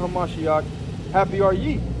name of the Hamashiach, happy are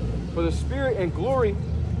ye, for the spirit and glory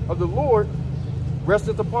of the Lord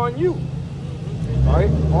resteth upon you. All right?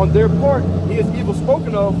 On their part, He is evil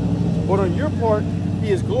spoken of, but on your part,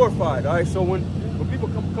 He is glorified. All right? So when people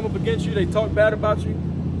come up against you, they talk bad about you,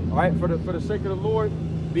 all right, for the sake of the Lord,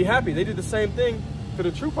 be happy. They did the same thing to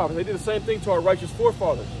the true prophets. They did the same thing to our righteous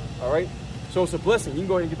forefathers. All right? So it's a blessing. You can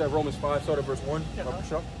go ahead and get that Romans 5, start at verse 1.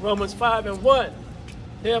 Romans 5 and 1.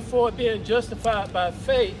 "Therefore, being justified by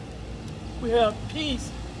faith, we have peace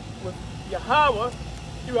with Yahweh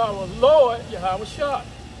through our Lord Yahweh Shai.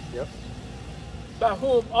 Yep. By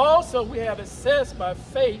whom also we have access by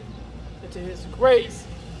faith into His grace,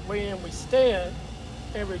 wherein we stand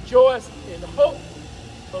and rejoice in hope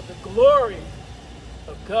of the glory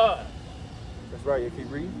of God." That's right. You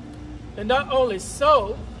keep reading. "And not only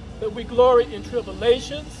so, but we glory in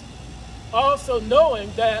tribulations, also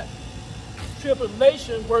knowing that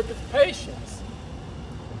tribulation worketh patience.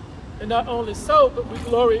 And not only so, but we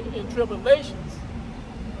glory in tribulations,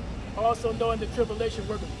 also knowing that tribulation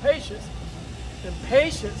worketh patience, and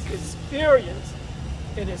patience experience,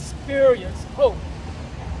 and experience hope.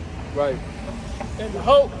 Right. And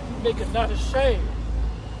hope maketh not ashamed,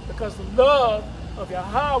 because the love of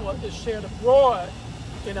Yahweh is shared abroad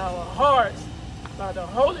in our hearts by the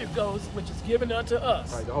Holy Ghost, which is given unto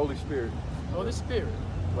us." Right, the Holy Spirit. Holy Spirit.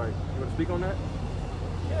 Right. You want to speak on that?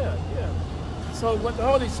 Yeah. So what the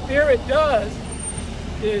Holy Spirit does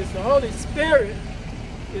is the Holy Spirit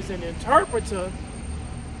is an interpreter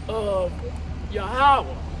of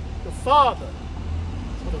Yahweh, the Father.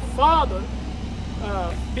 So the Father,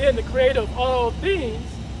 being the creator of all things,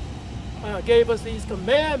 gave us these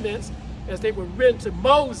commandments as they were written to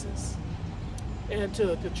Moses and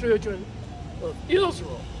to the children of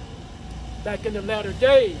Israel back in the latter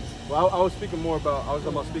days Well, I was speaking more about, I was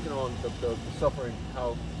talking about speaking on the suffering,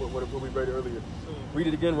 how, what we read earlier. Read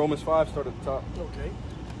it again, Romans 5, start at the top. Okay.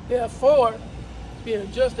 Therefore, being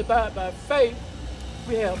justified by faith,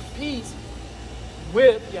 we have peace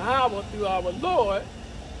with Yahweh through our Lord,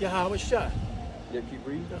 Yahweh Shai. Yeah, keep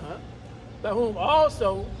reading. By whom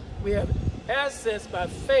also we have access by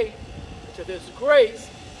faith to this grace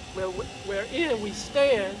wherein we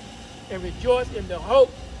stand and rejoice in the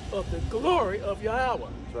hope of the glory of Yahweh.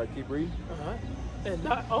 So I keep reading. And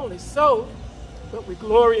not only so, but we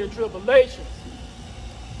glory in tribulations,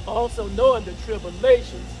 also knowing that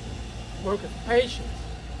tribulations worketh patience.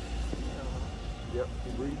 Yep,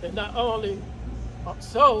 keep reading. And not only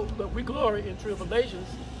so, but we glory in tribulations.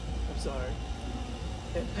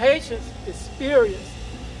 And patience, experience,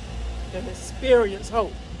 and experience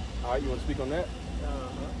hope. All right, you want to speak on that?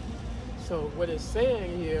 So what it's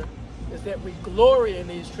saying here is that we glory in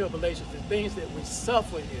these tribulations, the things that we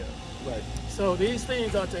suffer here. Right. So these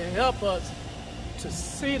things are to help us to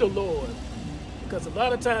see the Lord. Because a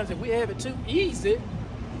lot of times if we have it too easy,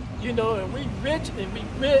 you know, and we rich and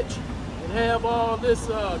have all this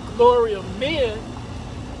glory of men,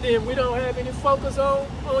 then we don't have any focus on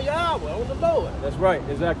Yahweh, on the Lord. That's right,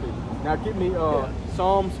 exactly. Now give me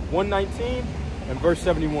Psalms 119 and verse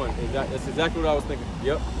 71. That's exactly what I was thinking.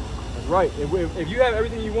 Yep, that's right. If you have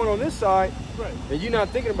everything you want on this side, right, then you're not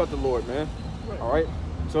thinking about the Lord, man. Right. All right.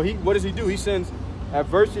 So what does he do? He sends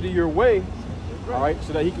adversity your way, right, all right,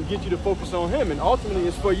 so that he can get you to focus on him, and ultimately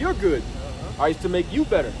it's for your good. All right, it's to make you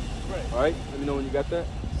better. Right. All right. Let me know when you got that.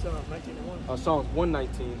 Psalms 19:1. Psalms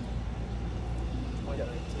 119.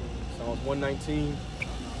 Psalms 119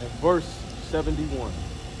 and verse 71.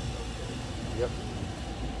 Yep.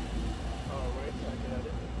 All right, I got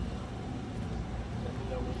it. Let me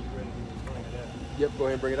know when you're ready to bring it out. Yep, go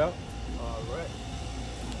ahead and bring it out. All right.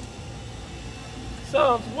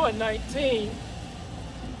 Psalms 119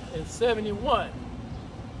 and 71.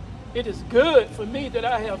 It is good for me that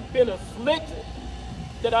I have been afflicted,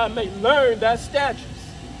 that I may learn thy statutes.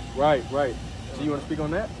 Right, right. So you want to speak on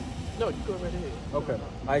that? No, you go right ahead. Okay. All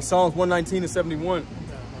right, Psalms 119 and 71.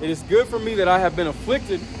 It is good for me that I have been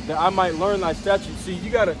afflicted, that I might learn thy statutes. See, you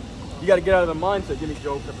gotta get out of the mindset. Give me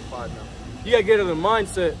Job chapter 5 now. You gotta get out of the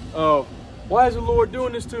mindset of, why is the Lord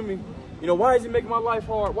doing this to me? You know, why is he making my life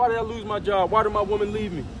hard? Why did I lose my job? Why did my woman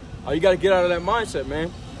leave me? You gotta get out of that mindset,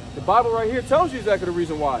 man. The Bible right here tells you exactly the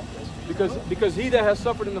reason why. Because he that has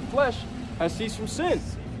suffered in the flesh has ceased from sin.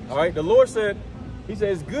 All right, the Lord said, he said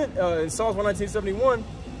it's good in Psalms 119:71.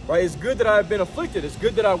 Right, it's good that I have been afflicted. It's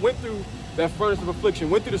good that I went through that furnace of affliction,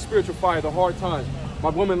 went through the spiritual fire, the hard times. My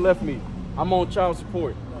woman left me. I'm on child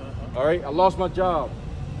support. All right, I lost my job.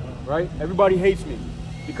 Right, everybody hates me.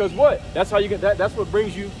 Because what? That's how you get that. That's what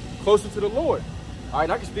brings you closer to the Lord. All right,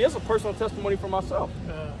 and I can speak. That's a personal testimony for myself.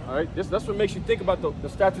 All right, that's what makes you think about the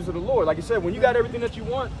statutes of the Lord. Like I said, when you got everything that you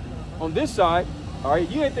want on this side, all right,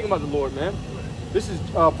 you ain't thinking about the Lord, man. This is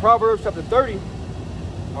Proverbs chapter 30.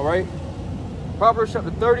 All right. Proverbs chapter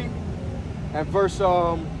 30 and verse,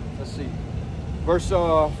 verse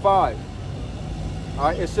 5. All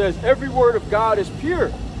right, it says, every word of God is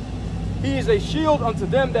pure. He is a shield unto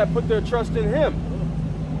them that put their trust in him.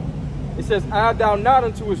 It says, add thou not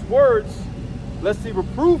unto his words, lest he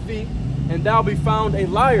reprove thee, and thou be found a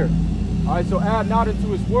liar. All right, so add not unto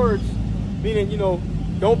his words, meaning, you know,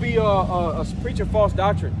 don't be preaching false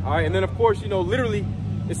doctrine. All right, and then of course, you know, literally,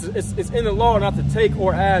 it's in the law not to take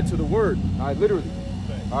or add to the word. All right, literally.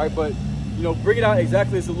 All right, but you know, bring it out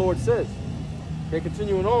exactly as the Lord says. Okay,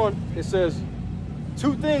 continuing on, it says,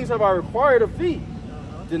 two things have I required of thee.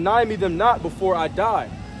 Deny me them not before I die.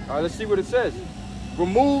 All right, let's see what it says.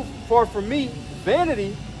 Remove far from me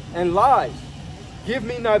vanity and lies. Give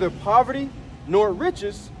me neither poverty nor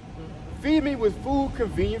riches. Feed me with food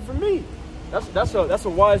convenient for me. That's a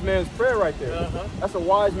wise man's prayer right there. That's a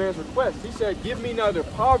wise man's request. He said, give me neither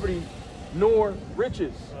poverty nor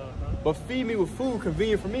riches, but feed me with food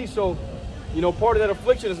convenient for me. So, you know, part of that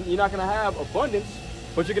affliction is you're not going to have abundance,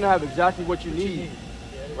 but you're going to have exactly what you need,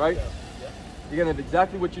 right? You're going to have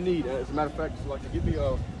exactly what you need. As a matter of fact, so like, give me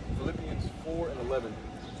Philippians 4 and 11.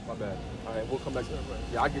 My bad. All right, we'll come back to that.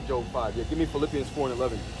 Yeah, I get Job 5. Yeah, give me Philippians 4 and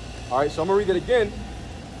 11. All right, so I'm going to read that again.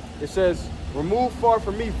 It says, remove far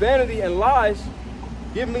from me vanity and lies.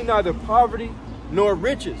 Give me neither poverty nor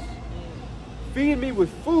riches. Feed me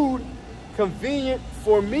with food convenient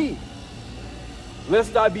for me.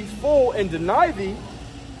 Lest I be full and deny thee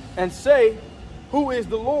and say, who is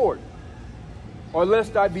the Lord? Or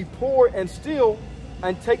lest I be poor and steal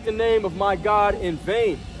and take the name of my God in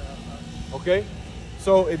vain. Okay?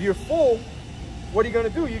 So if you're full, what are you going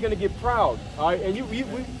to do? You're going to get proud. All right? And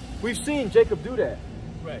we've seen Jacob do that.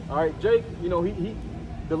 Right. All right, Jake, you know,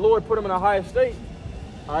 the Lord put him in a high estate,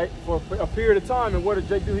 all right, for a period of time. And what did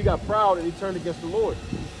Jake do? He got proud and he turned against the Lord.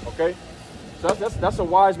 Okay, so that's a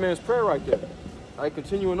wise man's prayer right there. All right,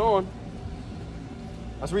 continuing on.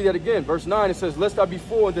 Let's read that again. Verse 9, it says, lest I be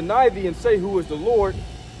full and deny thee and say, who is the Lord?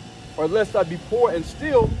 Or lest I be poor and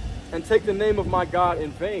steal and take the name of my God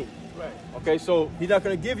in vain. Right. Okay, so he's not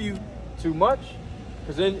going to give you too much,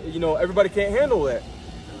 because then, you know, everybody can't handle that.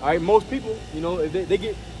 All right, most people, you know, they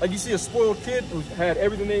get, like you see a spoiled kid who's had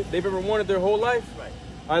everything they've ever wanted their whole life. Right.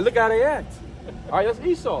 All right, look how they act. All right, that's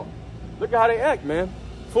Esau. Look at how they act, man.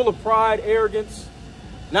 Full of pride, arrogance,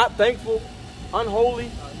 not thankful,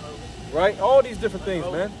 unholy. Right? All these different things,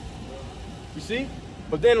 man. You see?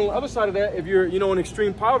 But then on the other side of that, if you're, you know, in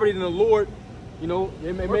extreme poverty, then the Lord, you know,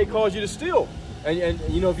 it may cause you to steal. And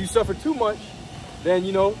you know, if you suffer too much, then,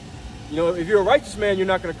 you know, if you're a righteous man, you're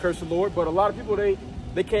not going to curse the Lord. But a lot of people, they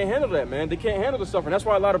can't handle that, man. They can't handle the suffering. That's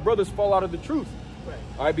why a lot of brothers fall out of the truth. Right.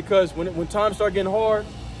 All right? Because when times start getting hard,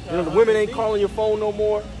 you know, the women ain't calling your phone no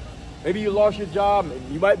more. Maybe you lost your job.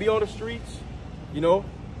 You might be on the streets, you know.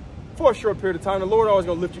 For a short period of time, the Lord always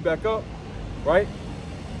going to lift you back up, right?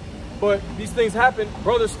 But these things happen,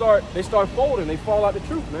 brothers start folding, they fall out the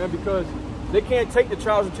truth, man, because they can't take the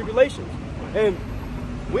trials and tribulations. And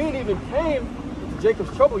we ain't even came to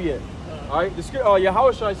Jacob's trouble yet, all right? The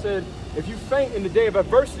Yahushua said, if you faint in the day of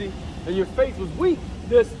adversity, then your faith was weak.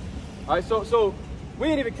 All right, so we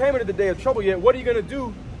ain't even came into the day of trouble yet. What are you going to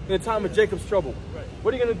do in the time of Jacob's trouble? Right.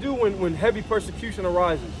 What are you going to do when heavy persecution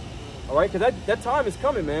arises? All right, because that time is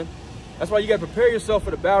coming, man. That's why you got to prepare yourself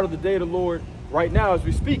for the battle of the day of the Lord right now as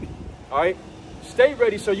we speak. All right? Stay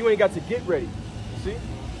ready so you ain't got to get ready. You see?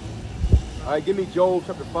 All right, give me Job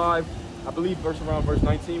chapter 5. I believe around verse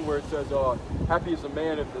 19 where it says, happy is the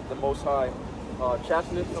man if the Most High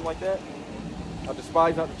chasteneth, something like that. I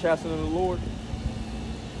despise not the chastening of the Lord.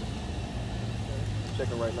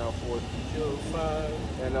 Checking right now for it. Job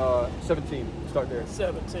 5. And 17. Start there.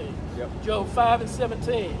 17. Yep. Job 5 and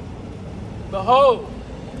 17. Behold,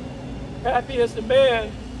 happy is the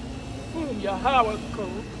man whom Yahweh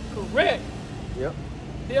correct. Yep.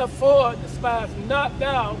 Therefore, despise not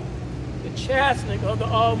thou the chastening of the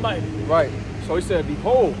Almighty. Right. So he said,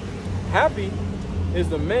 behold, happy is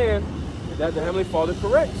the man that the Heavenly Father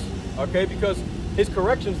corrects. Okay? Because his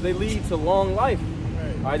corrections, they lead to long life.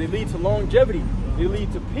 Right. All right? They lead to longevity. They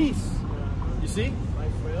lead to peace. You see?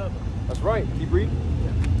 Life forever. That's right. Keep reading.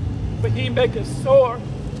 Yeah. But he maketh sore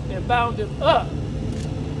and boundeth up.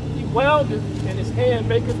 He woundeth and his hand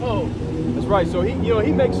maketh whole. That's right. So he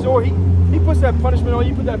makes sure he puts that punishment on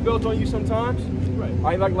you, put that belt on you sometimes.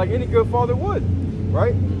 Right. Like any good father would.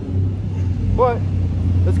 Right? But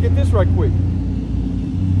let's get this right quick.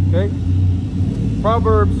 Okay?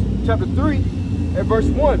 Proverbs chapter 3 and verse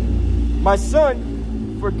 1. My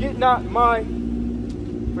son, forget not my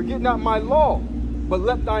law, but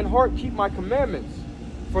let thine heart keep my commandments.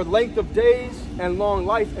 For length of days and long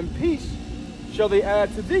life and peace shall they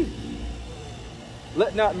add to thee.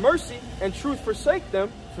 Let not mercy and truth forsake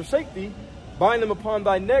thee. Bind them upon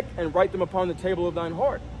thy neck and write them upon the table of thine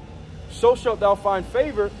heart. So shalt thou find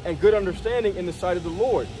favor and good understanding in the sight of the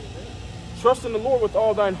Lord. Trust in the Lord with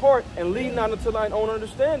all thine heart and lean not unto thine own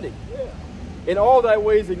understanding. In all thy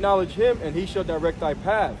ways acknowledge him, and he shall direct thy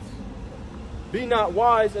paths. Be not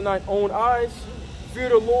wise in thine own eyes. Fear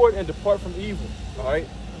the Lord and depart from evil. All right?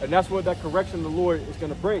 And that's what that correction the Lord is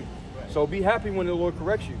going to bring. Right. So be happy when the Lord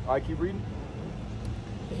corrects you. All right, keep reading.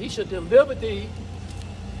 He shall deliver thee.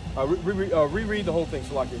 Reread the whole thing,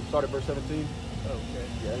 so like it. Start at verse 17. Okay.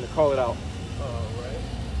 Yeah, and call it out. All right.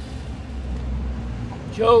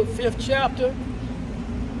 Job 5th chapter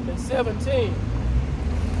and 17.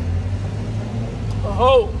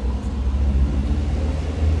 Behold,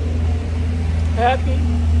 happy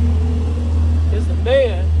is the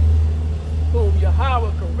man whom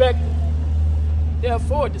Yahweh corrected.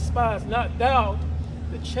 Therefore despise not thou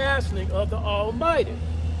the chastening of the Almighty.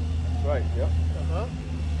 That's right, yeah.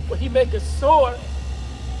 For he maketh sore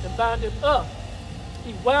and bindeth up.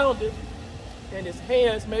 He woundeth and his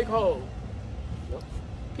hands make whole. Yep.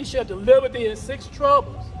 He shall deliver thee in 6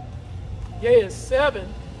 troubles. Yea, in 7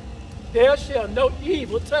 there shall no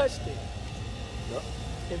evil touch thee. Yep.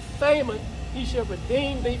 In famine he shall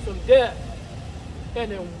redeem thee from death,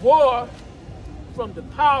 and in war from the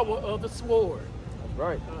power of the sword. That's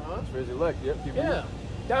right. That's for his elect. Yep. Yeah.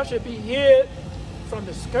 Thou shalt be hid from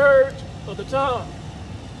the scourge of the tongue.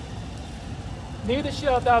 Neither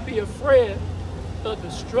shalt thou be afraid of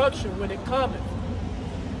destruction when it cometh.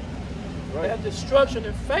 Right. At destruction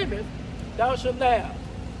and famine thou shalt laugh.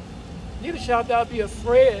 Neither shalt thou be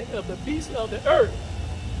afraid of the beasts of the earth.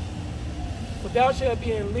 For thou shalt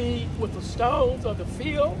be in league with the stones of the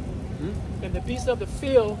field, and the beasts of the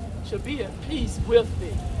field shall be at peace with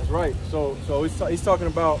thee. That's right. So he's talking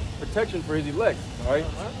about protection for his elect, all right?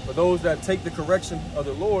 For those that take the correction of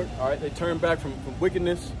the Lord, all right, they turn back from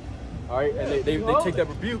wickedness, all right, and they take that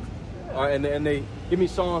rebuke, all right, and they give me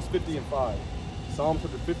Psalms 50 and 5. Psalms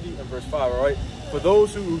 50 and verse 5, all right? For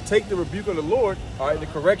those who take the rebuke of the Lord, all right, the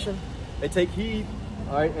correction, they take heed,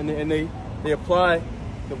 all right, and they apply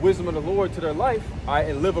the wisdom of the Lord to their life, all right,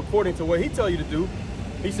 and live according to what he tell you to do.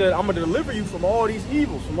 He said, I'm going to deliver you from all these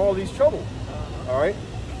evils, from all these troubles. All right?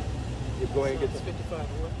 You go ahead and get 55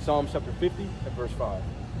 what? Psalm chapter 50 and verse 5.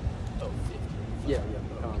 Oh, 50. Yeah.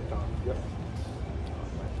 Yep.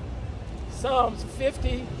 Psalms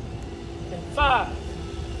 50 and 5.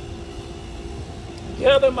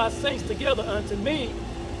 Gather my saints together unto me,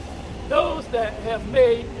 those that have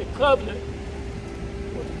made a covenant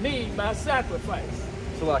with me by sacrifice.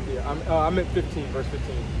 I meant 15, verse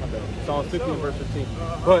 15. My bad. Psalm 50 and verse 15.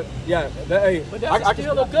 But yeah, but that's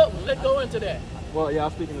still a good one. Let's go into that. Well, yeah,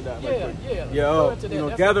 I'm speaking to that.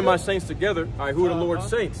 Yeah. Gather my saints together. All right, who are the Lord's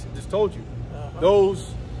saints? I just told you.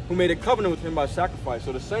 Those who made a covenant with him by sacrifice.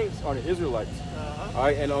 So the saints are the Israelites. All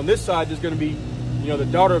right, and on this side, there's going to be, the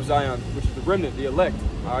daughter of Zion, which is the remnant, the elect.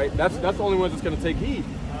 All right, that's the only ones that's going to take heed.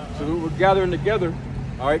 So we're gathering together.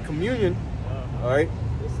 All right, communion. All right.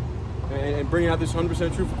 And bringing out this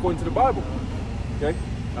 100% truth according to the Bible. Okay?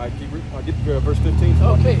 I'll get verse 15.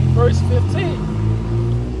 Okay, verse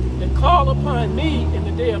 15. And call upon me in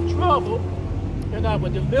the day of trouble, and I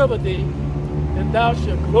will deliver thee, and thou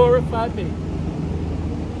shalt glorify me.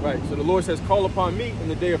 Right, so the Lord says, call upon me in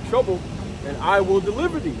the day of trouble, and I will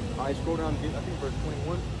deliver thee. All right, scroll down again, I think verse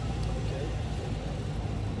 21. Okay.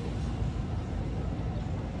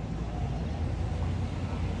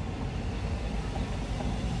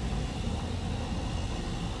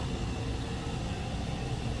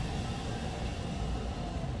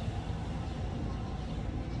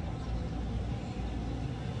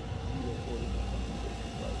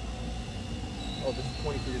 Oh, this is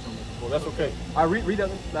 23 is on there before. That's okay. I read that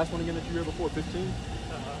last one again that you read before, 15.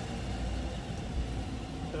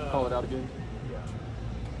 Call it out again. Yeah.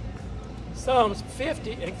 Psalms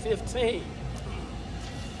 50 and 15.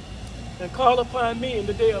 And call upon me in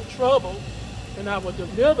the day of trouble, and I will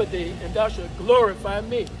deliver thee, and thou shalt glorify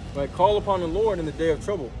me. Right, call upon the Lord in the day of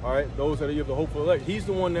trouble. All right, those that are of the hopeful elect. He's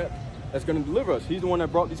the one that's going to deliver us. He's the one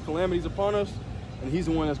that brought these calamities upon us, and he's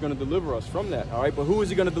the one that's going to deliver us from that. All right, but who is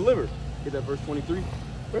he going to deliver? Get that verse 23.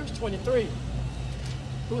 Verse 23.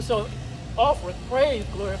 Whoso offereth praise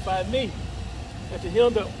glorify me, and to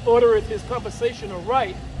him that ordereth his conversation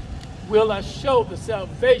aright will I show the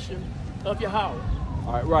salvation of Yahweh.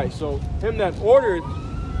 All right, right. So him that ordered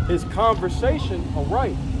his conversation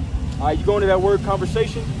aright. All right, you go into that word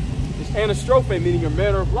conversation. It's anastrophe, meaning your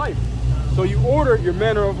manner of life. So you order your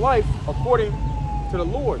manner of life according to the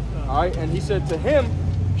Lord. All right, and he said, to him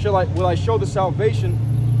will I show the salvation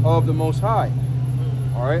of the Most High.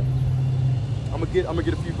 All right, I'm gonna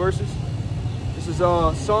get a few verses. This is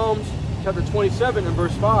Psalms chapter 27 and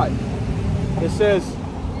verse 5. It says,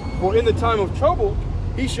 for in the time of trouble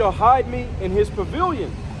he shall hide me in his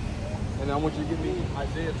pavilion. And I want you to give me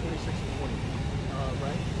Isaiah 26 and 20.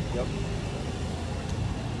 Right. Yep.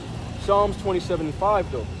 Psalms 27 and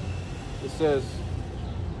 5 though. It says,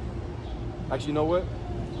 actually, you know what?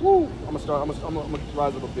 Woo! I'm gonna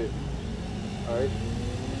rise up a bit. All right.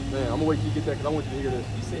 Man, I'm gonna wait till you get that because I want you to hear this.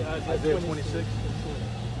 You say Isaiah 26 and 20.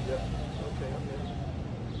 Yeah. Okay.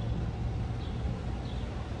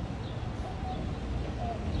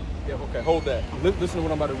 Yeah, okay, hold that. Listen to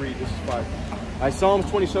what I'm about to read. This is fire. All right, Psalms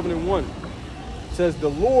 27 and 1 says, the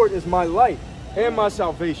Lord is my light and my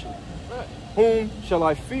salvation. Right. Whom shall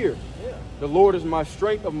I fear? Yeah. The Lord is my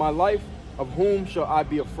strength of my life. Of whom shall I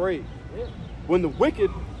be afraid? Yeah. When the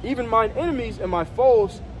wicked, even mine enemies and my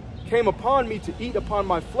foes, came upon me to eat upon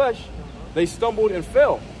my flesh, they stumbled and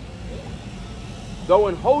fell. Though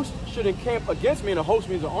an host should encamp against me, and a host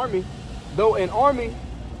means an army, though an army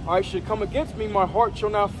should come against me, my heart shall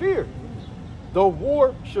not fear. Though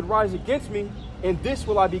war should rise against me, in this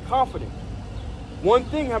will I be confident. One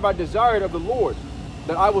thing have I desired of the Lord,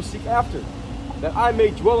 that I will seek after, that I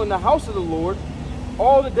may dwell in the house of the Lord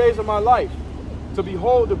all the days of my life, to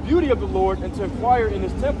behold the beauty of the Lord and to inquire in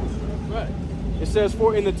his temple. Right. It says,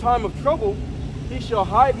 for in the time of trouble he shall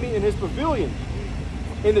hide me in his pavilion.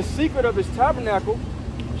 In the secret of his tabernacle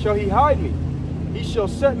shall he hide me. He shall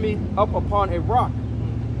set me up upon a rock.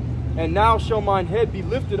 And now shall mine head be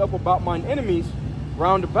lifted up about mine enemies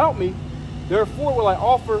round about me. Therefore will I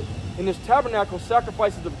offer in this tabernacle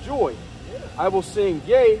sacrifices of joy. I will sing,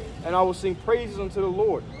 yea, and I will sing praises unto the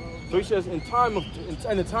Lord. So he says, in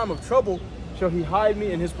the time of trouble shall he hide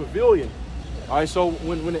me in his pavilion. All right, so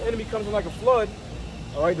when the enemy comes in like a flood,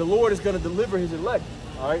 all right, the Lord is going to deliver his elect.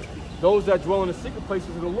 All right, those that dwell in the secret places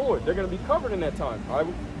of the Lord, they're going to be covered in that time. All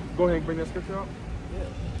right, go ahead and bring that scripture out.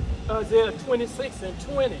 Yeah. Isaiah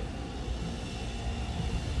 26:20.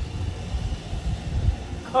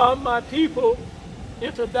 Come, my people,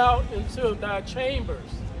 enter thou into thy chambers,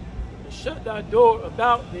 and shut thy door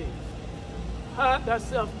about thee. Hide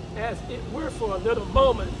thyself as it were for a little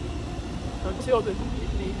moment, until the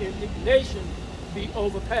indignation be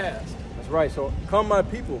overpassed. That's right. So come, my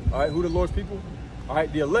people. All right, who the Lord's people? All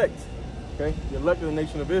right, the elect. Okay, the elect of the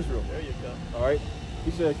nation of Israel. There you go. All right.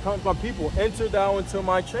 He said, come, my people, enter thou into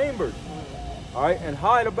my chambers. All right, and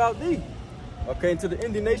hide about thee. Okay, until the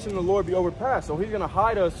indignation of the Lord be overpassed. So he's going to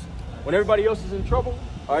hide us when everybody else is in trouble.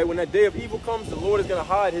 All right, when that day of evil comes, the Lord is going to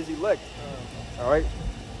hide his elect. All right.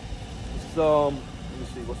 It's, let me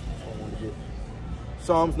see, what's I want to get?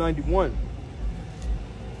 Psalms 91.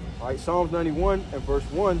 All right, Psalms 91 and verse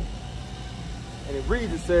 1. And it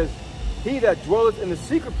reads, it says, he that dwelleth in the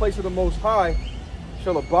secret place of the Most High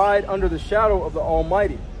shall abide under the shadow of the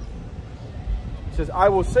Almighty. It says, I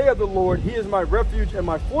will say of the Lord, he is my refuge and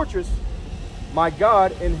my fortress, my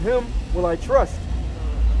God, in him will I trust.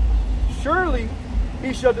 Surely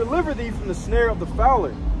he shall deliver thee from the snare of the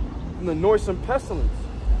fowler, from the noisome pestilence.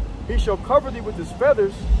 He shall cover thee with his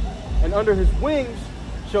feathers, and under his wings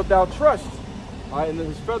shalt thou trust. All right, and then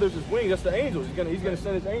his feathers, his wings, that's the angels. He's gonna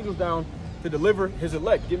send his angels down to deliver his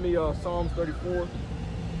elect. Give me Psalms 34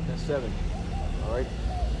 and 7. All right.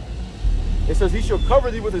 It says, he shall cover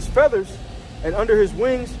thee with his feathers, and under his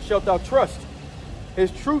wings shalt thou trust. His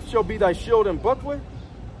truth shall be thy shield and buckler.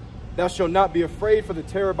 Thou shalt not be afraid for the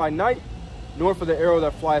terror by night, nor for the arrow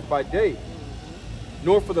that flieth by day,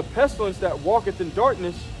 nor for the pestilence that walketh in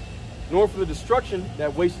darkness, nor for the destruction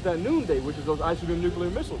that wasteth at noonday, which is those nuclear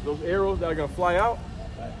missiles, those arrows that are going to fly out.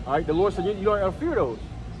 All right, the Lord said, you don't got to fear those.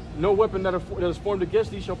 No weapon that is formed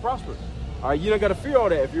against thee shall prosper. All right, you don't got to fear all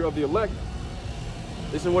that if you're of the elect.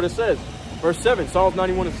 Listen what it says. Verse 7, Psalms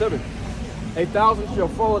 91 and 7. 1,000 shall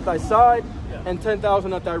fall at thy side, and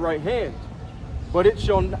 10,000 at thy right hand, but it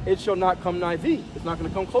shall not come nigh thee. It's not going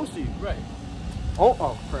to come close to you. Right.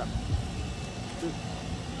 Oh crap.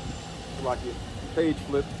 Like it. Page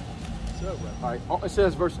flip. So, right. All right. It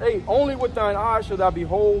says, verse 8, only with thine eyes shalt thou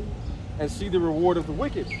behold and see the reward of the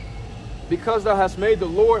wicked. Because thou hast made the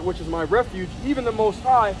Lord, which is my refuge, even the Most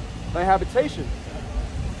High, thy habitation.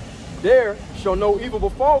 There shall no evil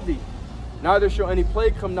befall thee, neither shall any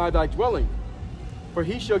plague come nigh thy dwelling. For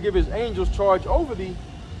he shall give his angels charge over thee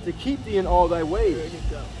to keep thee in all thy ways. There you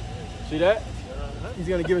go. See that? He's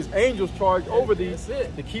going to give his angels charge over thee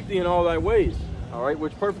to keep thee in all thy ways. All right,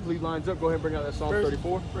 which perfectly lines up. Go ahead and bring out that Psalm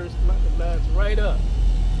 34. First lines right up.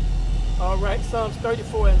 All right, Psalms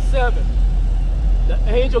 34 and 7. The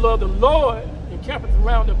angel of the Lord encampeth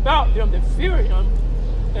round about them that fear him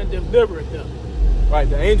and delivereth them. Right,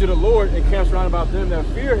 the angel of the Lord encamps round about them that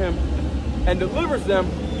fear him and delivers them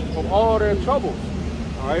from all their troubles.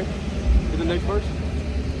 All right, to the next verse.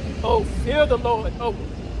 Oh, fear the Lord.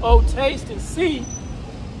 Oh, taste and see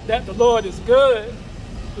that the Lord is good.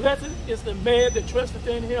 Blessed is the man that trusteth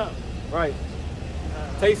in him. Right.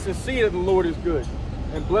 Taste and see that the Lord is good.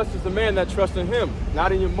 And blessed is the man that trusts in him.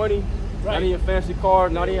 Not in your money, not in your fancy car,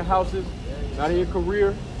 not in your houses, not in your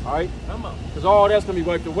career. All right? Come on. Because all that's going to be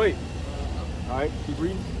wiped away. All right? Keep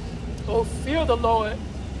reading. Oh, fear the Lord,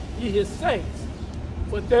 ye his saints,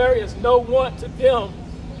 for there is no want to them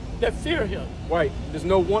that fear him. Right. There's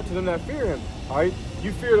no want to them that fear him. All right?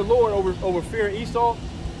 You fear the Lord over fearing Esau.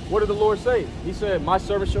 What did the Lord say? He said, my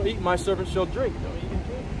servant shall eat, my servant shall drink.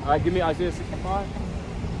 All right, give me Isaiah 65.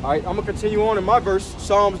 All right, I'm going to continue on in my verse.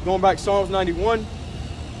 Going back Psalms 91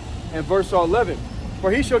 and verse 11.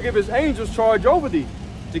 For he shall give his angels charge over thee,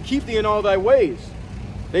 to keep thee in all thy ways.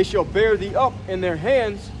 They shall bear thee up in their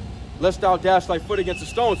hands, lest thou dash thy foot against a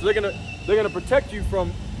stone. So they're gonna protect you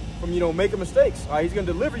from making mistakes. All right, he's going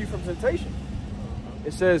to deliver you from temptation.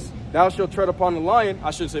 It says, thou shalt tread upon the lion.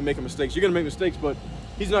 I shouldn't say making mistakes. You're going to make mistakes, but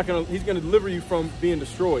he's going to deliver you from being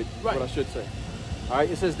destroyed. Right. What I should say. All right.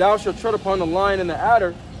 It says, thou shalt tread upon the lion and the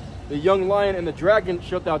adder, the young lion and the dragon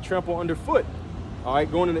shalt thou trample underfoot. All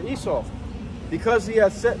right. Going into Esau. Because he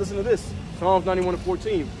has set, listen to this, Psalms 91 and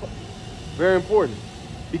 14. Very important.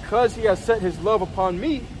 Because he has set his love upon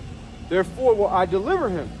me, therefore will I deliver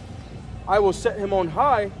him. I will set him on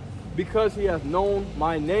high, because he has known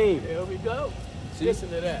my name. There we go. See? Listen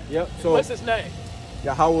to that. Yep. So what's his name?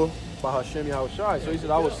 Yahweh, by Hashem Yahweh Shai. So he said,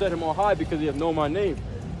 I will set him on high because he has known my name.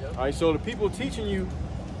 Yep. All right, so the people teaching you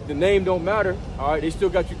the name don't matter. All right, they still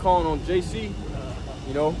got you calling on JC,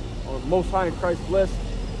 Most High in Christ blessed.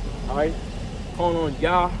 All right, calling on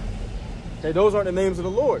Yah. Okay, those aren't the names of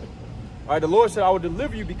the Lord. All right, the Lord said, I will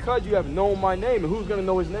deliver you because you have known my name. And who's going to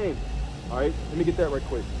know his name? All right, let me get that right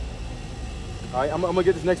quick. All right, I'm going to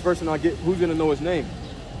get this next verse and I'll get who's going to know his name.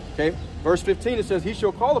 Okay, verse 15, it says, he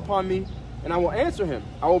shall call upon me and I will answer him.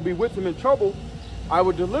 I will be with him in trouble. I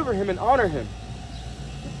will deliver him and honor him.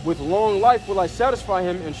 With long life will I satisfy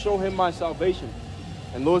him and show him my salvation.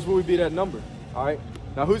 And Lord's will we be that number. All right,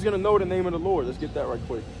 now who's going to know the name of the Lord? Let's get that right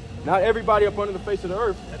quick. Not everybody up under the face of the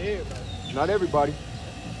earth. Not everybody. Not everybody.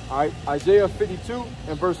 All right, Isaiah 52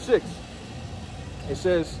 and verse 6. It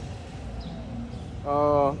says,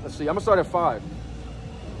 let's see, I'm going to start at 5.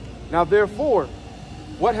 Now therefore,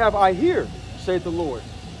 what have I here, saith the Lord.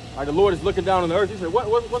 All right, the Lord is looking down on the earth. He said,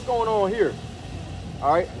 what's going on here?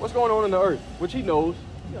 All right, what's going on in the earth? Which he knows.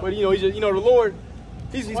 Yeah. But, you know, he's just, you know, the Lord,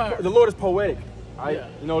 the Lord is poetic. All right? Yeah.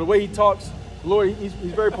 You know, the way he talks, the Lord, he's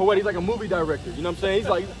very poetic. He's like a movie director. You know what I'm saying? He's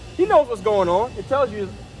like, he knows what's going on. It tells you,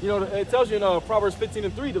 you know, it tells you in Proverbs 15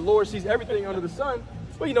 and 3, the Lord sees everything under the sun.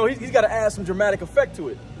 But, you know, he's got to add some dramatic effect to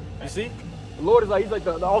it. You see? The Lord is like, he's like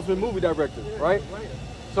the ultimate movie director, right?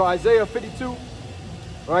 So Isaiah 52,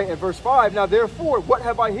 right, and verse 5, now therefore, what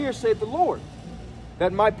have I here, saith the Lord,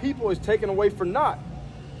 that my people is taken away for naught,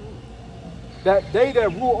 that they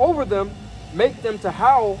that rule over them make them to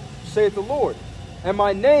howl, saith the Lord, and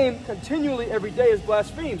my name continually every day is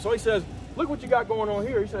blasphemed. So he says, look what you got going on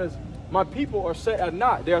here. He says, my people are set at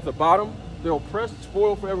naught. They're at the bottom. They're oppressed,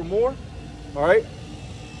 spoiled forevermore. All right.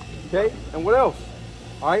 Okay. And what else?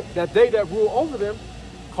 All right. That they that rule over them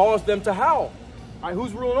cause them to howl. All right.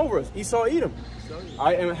 Who's ruling over us? Esau, Edom. All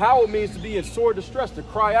right. And howl means to be in sore distress, to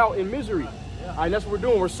cry out in misery. All right. And that's what we're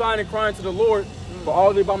doing. We're sighing and crying to the Lord for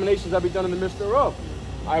all the abominations that be done in the midst thereof.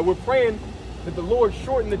 All right. We're praying that the Lord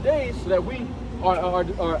shorten the days so that we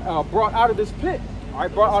are brought out of this pit. All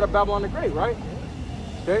right. Brought out of Babylon the Great. Right.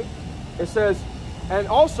 Okay. It says, and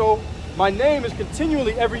also my name is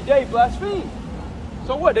continually every day blasphemed.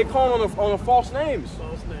 So what? They call on false names.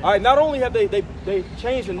 All right. Not only have they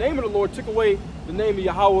changed the name of the Lord, took away the name of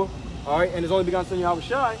Yahweh, all right, and his only begotten son Yahweh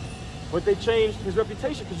Shai, but they changed his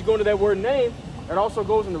reputation, because you go into that word name, it also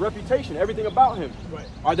goes into reputation, everything about him. Right.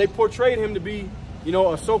 All right. They portrayed him to be, you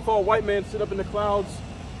know, a so-called white man sit up in the clouds,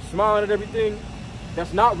 smiling at everything.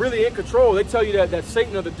 That's not really in control. They tell you that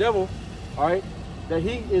Satan or the devil, all right, that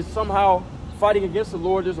he is somehow fighting against the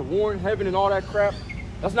Lord. There's a war in heaven and all that crap.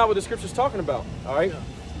 That's not what the scripture's talking about. All right. Yeah.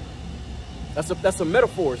 That's a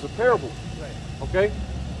metaphor. It's a parable. Right. Okay.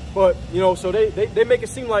 But, you know, so they make it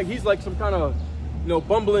seem like he's like some kind of, you know,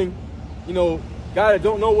 bumbling, you know, guy that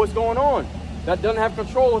don't know what's going on, that doesn't have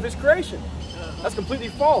control of his creation. That's completely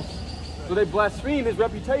false. So they blaspheme his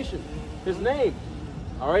reputation, his name.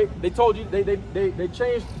 All right. They told you, they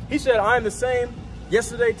changed. He said, I am the same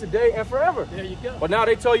yesterday, today, and forever. There you go. But now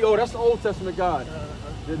they tell you, oh, that's the Old Testament God.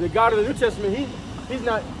 The God of the New Testament, he's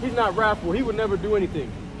not wrathful. He would never do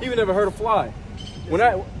anything. He would never hurt a fly.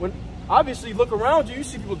 When obviously you look around you, you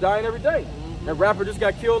see people dying every day. That rapper just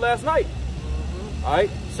got killed last night. All right,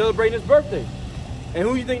 celebrating his birthday. And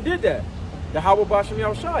who you think did that? The Yahweh Bashem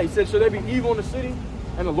Yahushai. He said, should there be evil in the city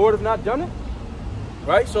and the Lord have not done it?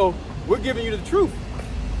 Right? So we're giving you the truth.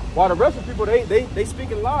 While the rest of the people, they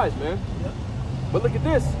speaking lies, man. Yep. But look at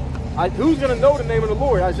this. Who's going to know the name of the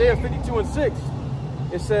Lord? Isaiah 52 and 6.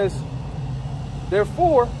 It says,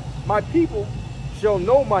 therefore my people shall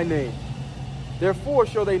know my name. Therefore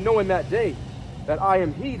shall they know in that day that I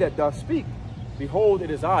am he that doth speak. Behold,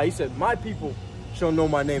 it is I. He said, my people shall know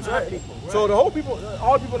my name. So the whole people,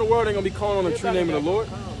 all people in the world ain't going to be calling on the true name of the Lord.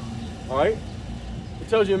 All right. It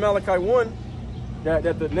tells you in Malachi 1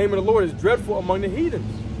 that the name of the Lord is dreadful among the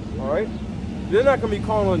heathens. All right. They're not going to be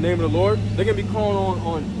calling on the name of the Lord. They're going to be calling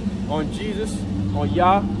on Jesus, on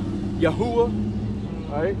Yah,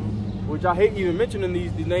 Yahuwah, all right? Which I hate even mentioning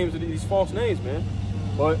these names of these false names, man.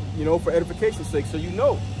 But, you know, for edification's sake, so you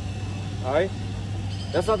know, all right?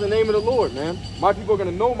 That's not the name of the Lord, man. My people are going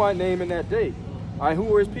to know my name in that day. All right,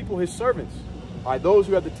 who are his people? His servants. All right, those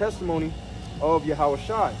who have the testimony of Yahweh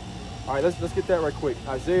Shai. All right, let's get that right quick.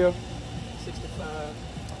 Isaiah 65.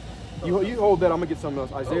 You hold that. I'm going to get something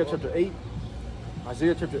else. Isaiah chapter 8.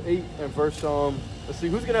 Isaiah chapter 8 and verse, let's see,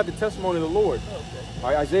 who's going to have the testimony of the Lord? Okay. All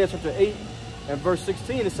right, Isaiah chapter 8 and verse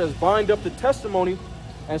 16, it says, bind up the testimony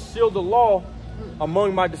and seal the law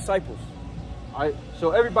among my disciples. All right,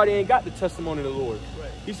 so everybody ain't got the testimony of the Lord.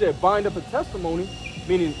 Right. He said, bind up the testimony,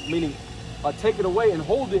 meaning take it away and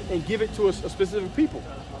hold it and give it to a specific people.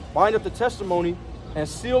 Bind up the testimony and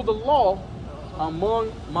seal the law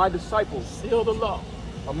among my disciples. Seal the law.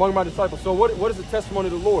 Among my disciples. So what is the testimony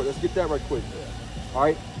of the Lord? Let's get that right quick. All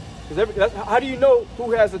right. Because how do you know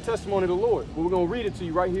who has the testimony of the Lord? Well, we're going to read it to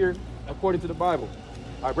you right here according to the Bible.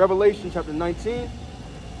 All right, Revelation chapter 19,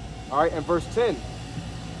 all right, and verse 10.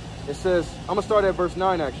 It says, I'm going to start at verse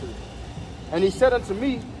 9 actually. And he said unto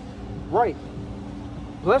me, Right,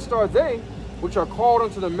 blessed are they which are called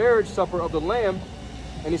unto the marriage supper of the Lamb.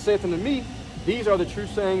 And he saith unto me, These are the true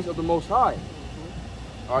sayings of the Most High.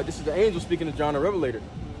 All right, this is the angel speaking to John the Revelator.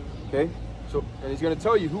 Okay, so, and he's going to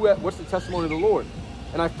tell you what's the testimony of the Lord.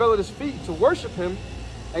 And I fell at his feet to worship him.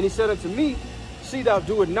 And he said unto me, See thou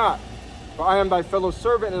do it not, for I am thy fellow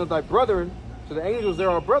servant and of thy brethren. So the angels there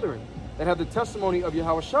are brethren that have the testimony of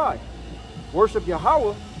Yahushai. Worship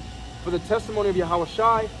Yahweh, for the testimony of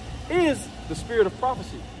Yahushai is the spirit of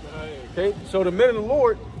prophecy. Okay, so the men of the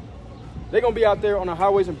Lord, they're going to be out there on the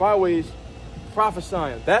highways and byways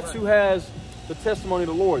prophesying. That's who has the testimony of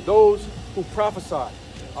the Lord. Those who prophesy.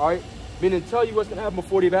 All right, meaning tell you what's going to happen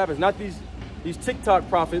before it happens. Not these TikTok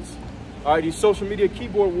prophets, all right, these social media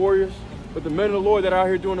keyboard warriors, but the men of the Lord that are out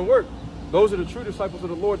here doing the work. Those are the true disciples of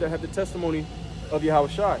the Lord that have the testimony of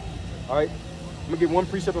Yahushai. All right, I'm going to give one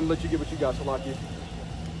precept. I'm going to let you get what you got, Salaki.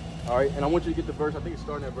 All right, and I want you to get the verse. I think it's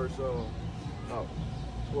starting at verse 12,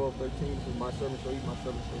 13. So my servant shall eat, my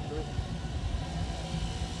servant shall drink.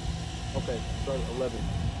 Okay, start at 11.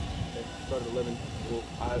 Okay, start at 11. Well,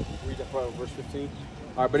 I read that part of verse 15.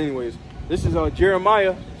 All right, but anyways, this is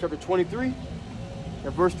Jeremiah chapter 23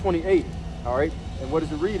 and verse 28. All right, and what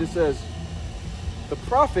does it read? It says, The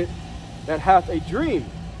prophet that hath a dream,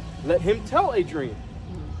 let him tell a dream.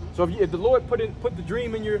 So if the Lord put the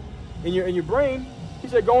dream in your brain, he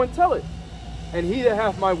said, go and tell it. And he that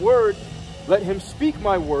hath my word, let him speak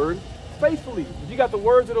my word faithfully. If you got the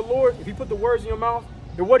words of the Lord, if you put the words in your mouth,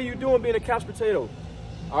 then what are you doing being a couch potato?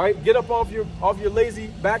 All right, get up off your lazy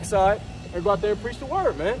backside and go out there and preach the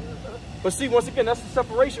word, man. But see, once again, that's the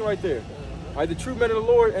separation right there. All right, the true men of the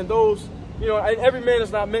Lord and those, you know, and every man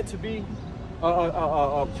is not meant to be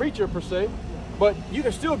a preacher per se, but you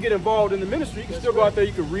can still get involved in the ministry. You can still go out there,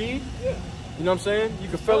 you can read, you know what I'm saying? You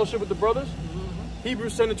can fellowship with the brothers.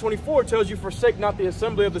 Hebrews 7:24 tells you, forsake not the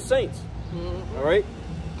assembly of the saints. All right,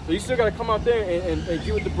 so you still got to come out there and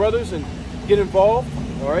get with the brothers and get involved.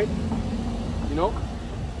 All right, you know.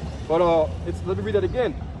 But let me read that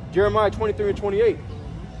again. Jeremiah 23 and 28.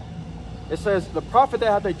 It says, the prophet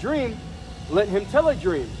that hath a dream, let him tell a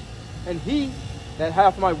dream, and he that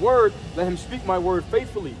hath my word, let him speak my word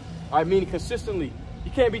faithfully. I mean consistently.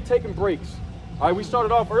 You can't be taking breaks. All right, we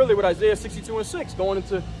started off earlier with Isaiah 62 and 6, going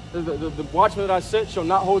into the watchmen that I set shall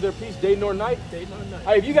not hold their peace day nor night. Day nor night.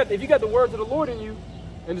 All right, if you got the words of the Lord in you,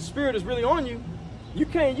 and the Spirit is really on you, you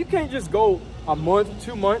can't just go a month,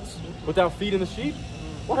 2 months without feeding the sheep.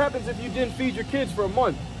 What happens if you didn't feed your kids for a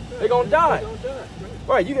month? They're gonna die.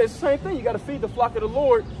 Right, it's the same thing. You got to feed the flock of the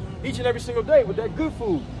Lord each and every single day with that good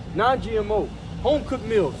food, non-GMO, home-cooked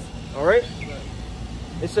meals. All right.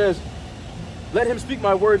 It says, let him speak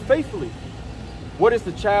my word faithfully. What is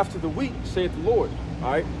the chaff to the wheat, saith the Lord?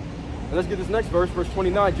 All right. And let's get this next verse, verse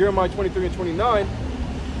 29, Jeremiah 23 and 29.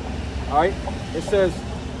 All right. It says,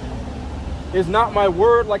 is not my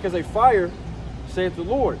word like as a fire, saith the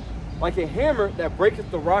Lord, like a hammer that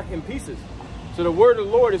breaketh the rock in pieces. So the word of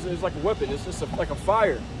the Lord is like a weapon. It's just like a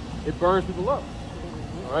fire. It burns people up.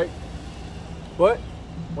 All right. But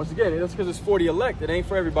once again, that's because it's for the elect. It ain't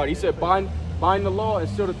for everybody. He said, bind the law and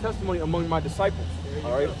seal the testimony among my disciples.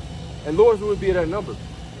 All right. And Lord's would be at that number.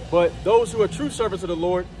 But those who are true servants of the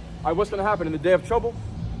Lord, all right, what's going to happen in the day of trouble?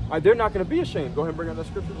 All right, they're not going to be ashamed. Go ahead and bring out that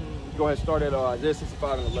scripture. Go ahead and start at Isaiah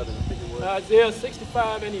 65 and 11. I think it was. Isaiah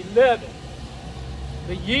 65 and 11.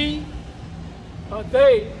 The ye are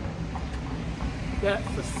they that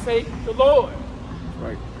forsake the Lord.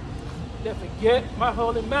 Right. That forget my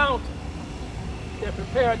holy mountain. That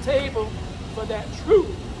prepare a table for that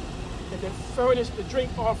truth. And that furnish the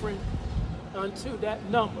drink offering unto that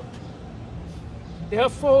number.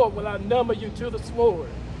 Therefore will I number you to the sword,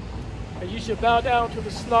 and you shall bow down to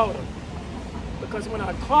the slaughter. Because when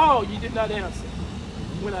I called, you did not answer.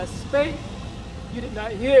 When I spake, you did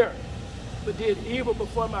not hear, but did evil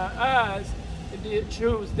before my eyes, and did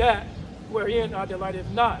choose that wherein I delighted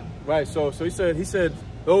not. Right. So he said,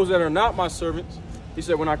 those that are not my servants, he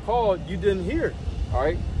said, when I called, you didn't hear. All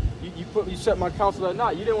right. You set my counsel at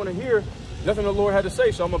naught. You didn't want to hear nothing the Lord had to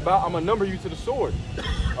say. So I'm gonna number you to the sword.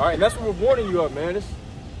 All right. And that's what we're warning you of, man. It's,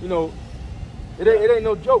 you know, it ain't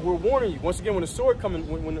no joke. We're warning you. Once again, when the sword coming,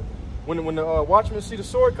 when the watchman see the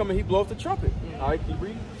sword coming, he blows the trumpet. All right. Keep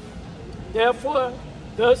reading. Therefore,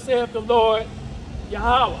 thus saith the Lord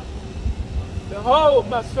Yahweh, behold,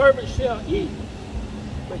 my servant shall eat,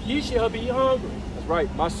 but ye shall be hungry. That's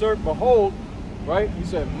right. My servant, behold, right? He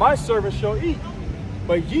said, my servant shall eat,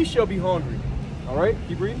 but ye shall be hungry. All right,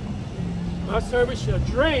 keep reading. My servant shall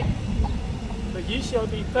drink, but ye shall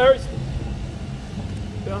be thirsty.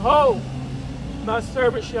 Behold, my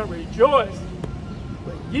servant shall rejoice,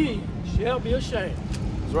 but ye shall be ashamed.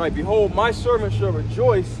 That's right. Behold, my servant shall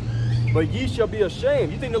rejoice, but ye shall be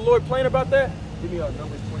ashamed. You think the Lord playing about that? Give me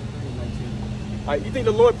Numbers 23 and 19. All right, you think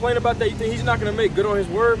the Lord playing about that? You think he's not going to make good on his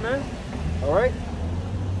word, man? All right.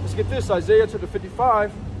 Let's get this. Isaiah chapter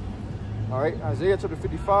 55. All right, Isaiah chapter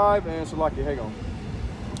 55 and Salakia. Hang on.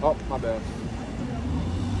 Oh, my bad.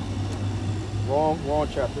 Wrong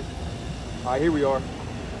chapter. All right, here we are.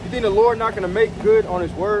 You think the Lord not going to make good on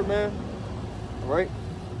his word, man? All right.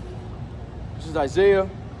 This is Isaiah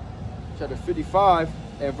chapter 55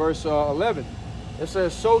 and verse 11. It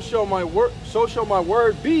says, so shall my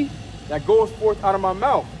word be that goeth forth out of my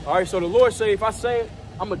mouth. All right, so the Lord say, if I say it,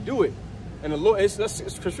 I'm going to do it. And the Lord, the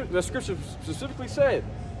scripture specifically said,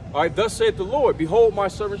 all right, thus saith the Lord, behold, my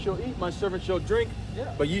servant shall eat, my servant shall drink,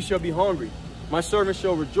 but ye shall be hungry. My servant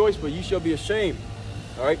shall rejoice, but ye shall be ashamed.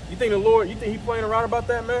 All right, you think the Lord, you think he playing around about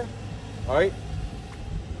that, man? All right,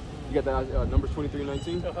 you got that Numbers 23 and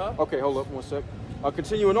 19? Okay, hold up one sec.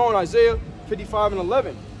 Continuing on, Isaiah 55 and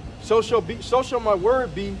 11. So shall my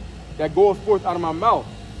word be that goeth forth out of my mouth.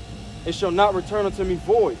 It shall not return unto me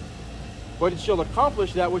void, but it shall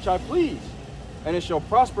accomplish that which I please, and it shall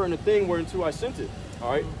prosper in the thing whereunto I sent it.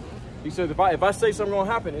 All right. He said, if I say something gonna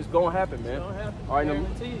happen, it's gonna happen, man. It's gonna happen. All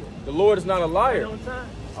right. The Lord is not a liar.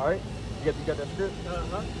 All right. You got that script? Go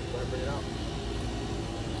ahead, bring it out.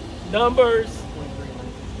 Numbers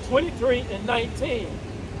 23 and 19.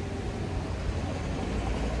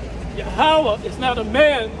 Yahweh is not a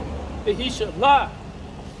man that he should lie,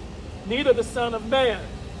 neither the son of man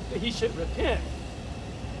that he should repent.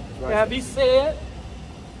 Right. Have he said,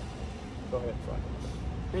 go ahead,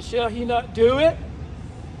 and shall he not do it?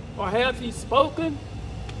 Or hath he spoken,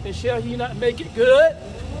 and shall he not make it good?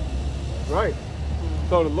 Right.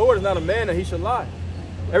 So the Lord is not a man that he should lie.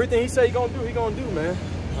 Everything he say he gonna do, man.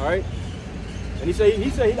 All right. And he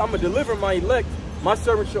say I'm gonna deliver my elect. My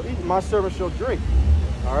servant shall eat, my servant shall drink.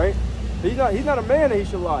 All right. He's not a man that he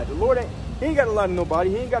should lie. The Lord he ain't got to lie to nobody.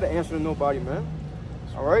 He ain't got to answer to nobody, man.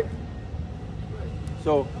 All right.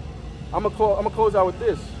 So I'm gonna close out with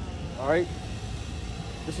this. All right.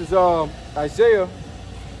 This is Isaiah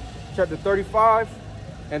chapter 35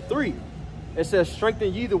 and 3. It says,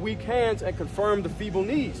 strengthen ye the weak hands and confirm the feeble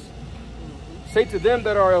knees. Say to them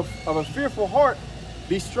that are of a fearful heart,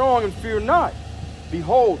 be strong and fear not.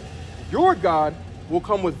 Behold, your God will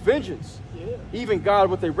come with vengeance, even God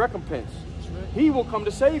with a recompense. He will come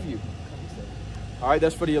to save you. All right,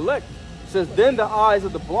 that's for the elect. It says, then the eyes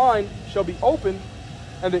of the blind shall be opened,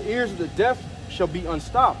 and the ears of the deaf shall be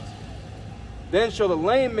unstopped. Then shall the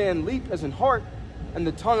lame man leap as an hart, and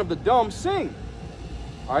the tongue of the dumb sing.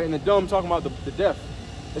 All right, and the dumb talking about the deaf.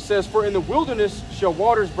 It says, for in the wilderness shall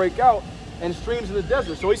waters break out, and streams in the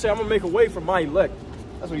desert. So he said, I'm going to make a way for my elect.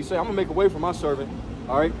 That's what he said. I'm going to make a way for my servant.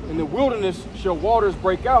 All right, in the wilderness shall waters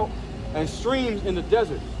break out, and streams in the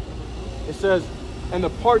desert. It says, and the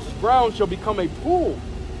parched ground shall become a pool,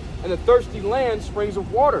 and the thirsty land springs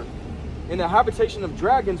of water. In the habitation of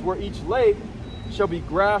dragons, where each lay shall be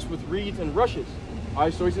grass with reeds and rushes. All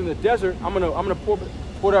right, so he's in the desert. I'm gonna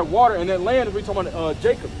pour that water, and that land is we talking about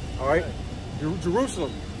Jacob. All right,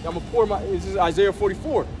 Jerusalem. I'm gonna pour this is Isaiah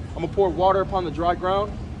 44. I'm gonna pour water upon the dry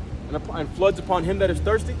ground, and floods upon him that is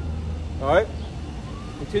thirsty. All right.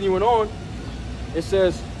 Continuing on, it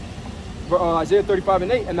says, Isaiah 35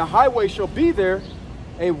 and 8, and the highway shall be there,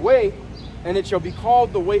 a way, and it shall be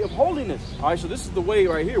called the way of holiness. All right, so this is the way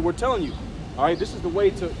right here. We're telling you. All right, this is the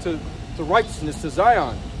way to righteousness, to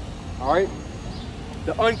Zion. All right,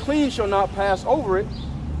 the unclean shall not pass over it.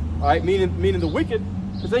 All right, meaning the wicked,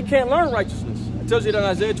 because they can't learn righteousness. It tells you that in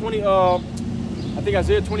Isaiah 20, I think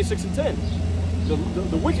Isaiah 26 and 10.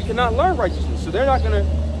 The wicked cannot learn righteousness, so they're not going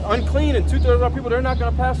to. Unclean and 2/3 of our people, they're not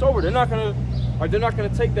going to pass over. They're not going to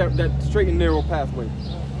take that straight and narrow pathway.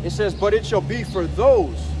 It says, but it shall be for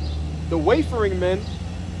those, the wayfaring men,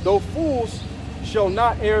 though fools, shall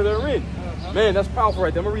not err therein. Man, that's powerful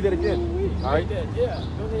right there. I'm going to read that again. All right? Yeah,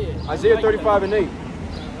 go ahead. Isaiah 35 and 8.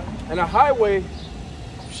 And a highway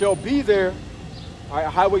shall be there, a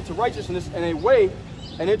highway to righteousness, and a way,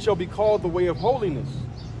 and it shall be called the way of holiness.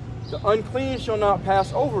 The unclean shall not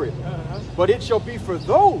pass over it, but it shall be for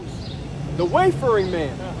those, the wayfaring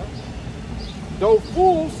man. Though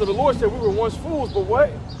fools, so the Lord said we were once fools, but what?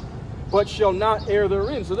 But shall not err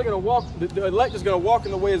therein. So they're going to walk, the elect is going to walk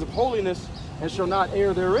in the ways of holiness and shall not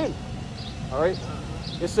err therein. All right?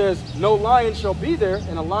 It says, no lion shall be there,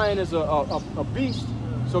 and a lion is a beast.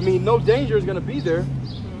 So I mean, no danger is going to be there.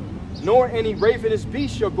 nor any ravenous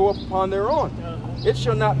beast shall go up upon thereon. It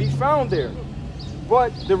shall not be found there.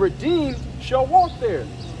 But the redeemed shall walk there.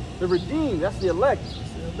 The redeemed, that's the elect.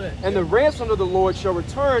 And the ransom of the Lord shall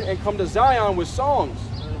return and come to Zion with songs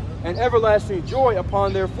and everlasting joy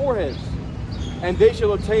upon their foreheads. And they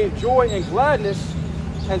shall obtain joy and gladness,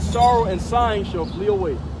 and sorrow and sighing shall flee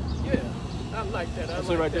away. Yeah, I like that. That's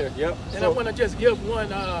it right there. Yep. And I want to just give one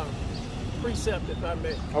precept, if I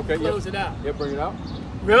may. Okay. Close it out. Yep, bring it out.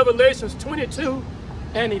 Revelations 22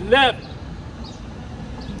 and 11.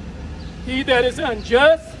 He that is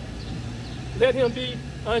unjust, let him be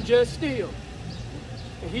unjust still.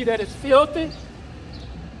 And he that is filthy,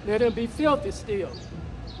 let him be filthy still.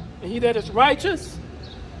 And he that is righteous,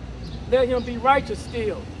 let him be righteous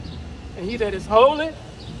still. And he that is holy,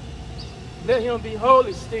 let him be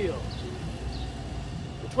holy still.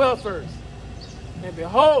 The 12th verse. And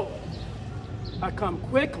behold, I come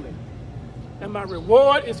quickly, and my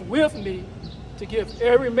reward is with me to give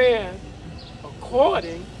every man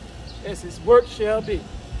according as his work shall be.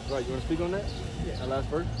 Right, you want to speak on that? Yeah. That last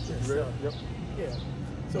verse? Yes, You ready? sir. Yep. Yeah.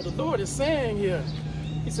 So the Lord is saying here,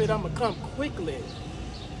 he said, I'm going to come quickly.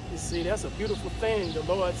 You see, that's a beautiful thing. The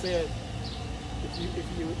Lord said, if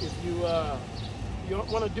you don't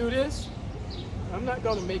want to do this, I'm not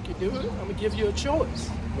going to make you do it. I'm going to give you a choice.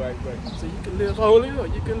 Right. So you can live holy or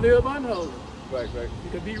you can live unholy. Right. You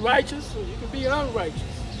can be righteous or you can be unrighteous.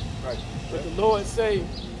 Right. But the Lord say,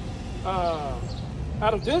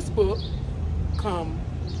 out of this book come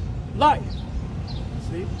life.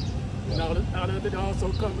 See? And out of it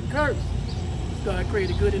also come a curse. God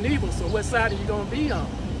created good and evil, so what side are you going to be on?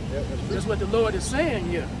 Yep, That's what the Lord is saying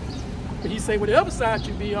here. But he say, whatever side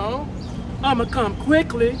you be on, I'm going to come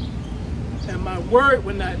quickly, and my word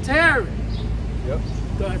will not tarry. Yep.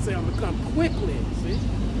 God say, I'm going to come quickly, see?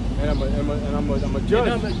 And I'm a judge. And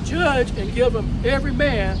I'm a judge and give them every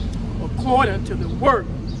man according to the work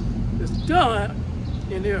that's done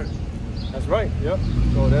in the earth. That's right. Yep.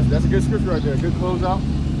 So that's a good scripture right there. Good closeout.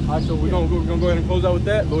 All right, so we're gonna go ahead and close out with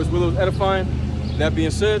that. Lord's will is edifying. That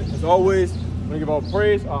being said, as always, we're gonna give all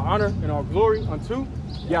praise, our honor, and our glory unto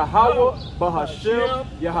Yahweh, Bahashem,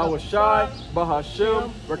 Yahweh Shai,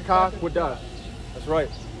 Bahashem, Rakak, Wadash. That's right.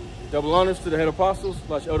 Double honors to the head apostles, /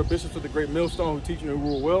 elder bishops of the great millstone who teach and who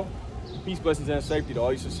rule well. Peace, blessings, and safety to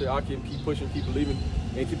all you sincere. I can keep pushing, keep believing,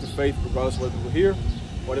 and keep the faith regardless of whether people hear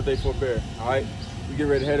or if they forbear. All right. We get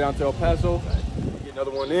ready to head down to El Paso. Get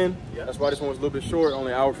another one in. Yep. That's why this one was a little bit short,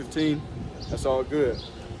 only an hour 15. That's all good.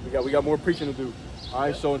 We got more preaching to do. All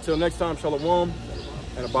right. So until next time, shalom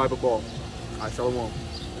and a Bible ball. All right, shalom.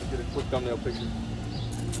 Let's get a quick thumbnail picture.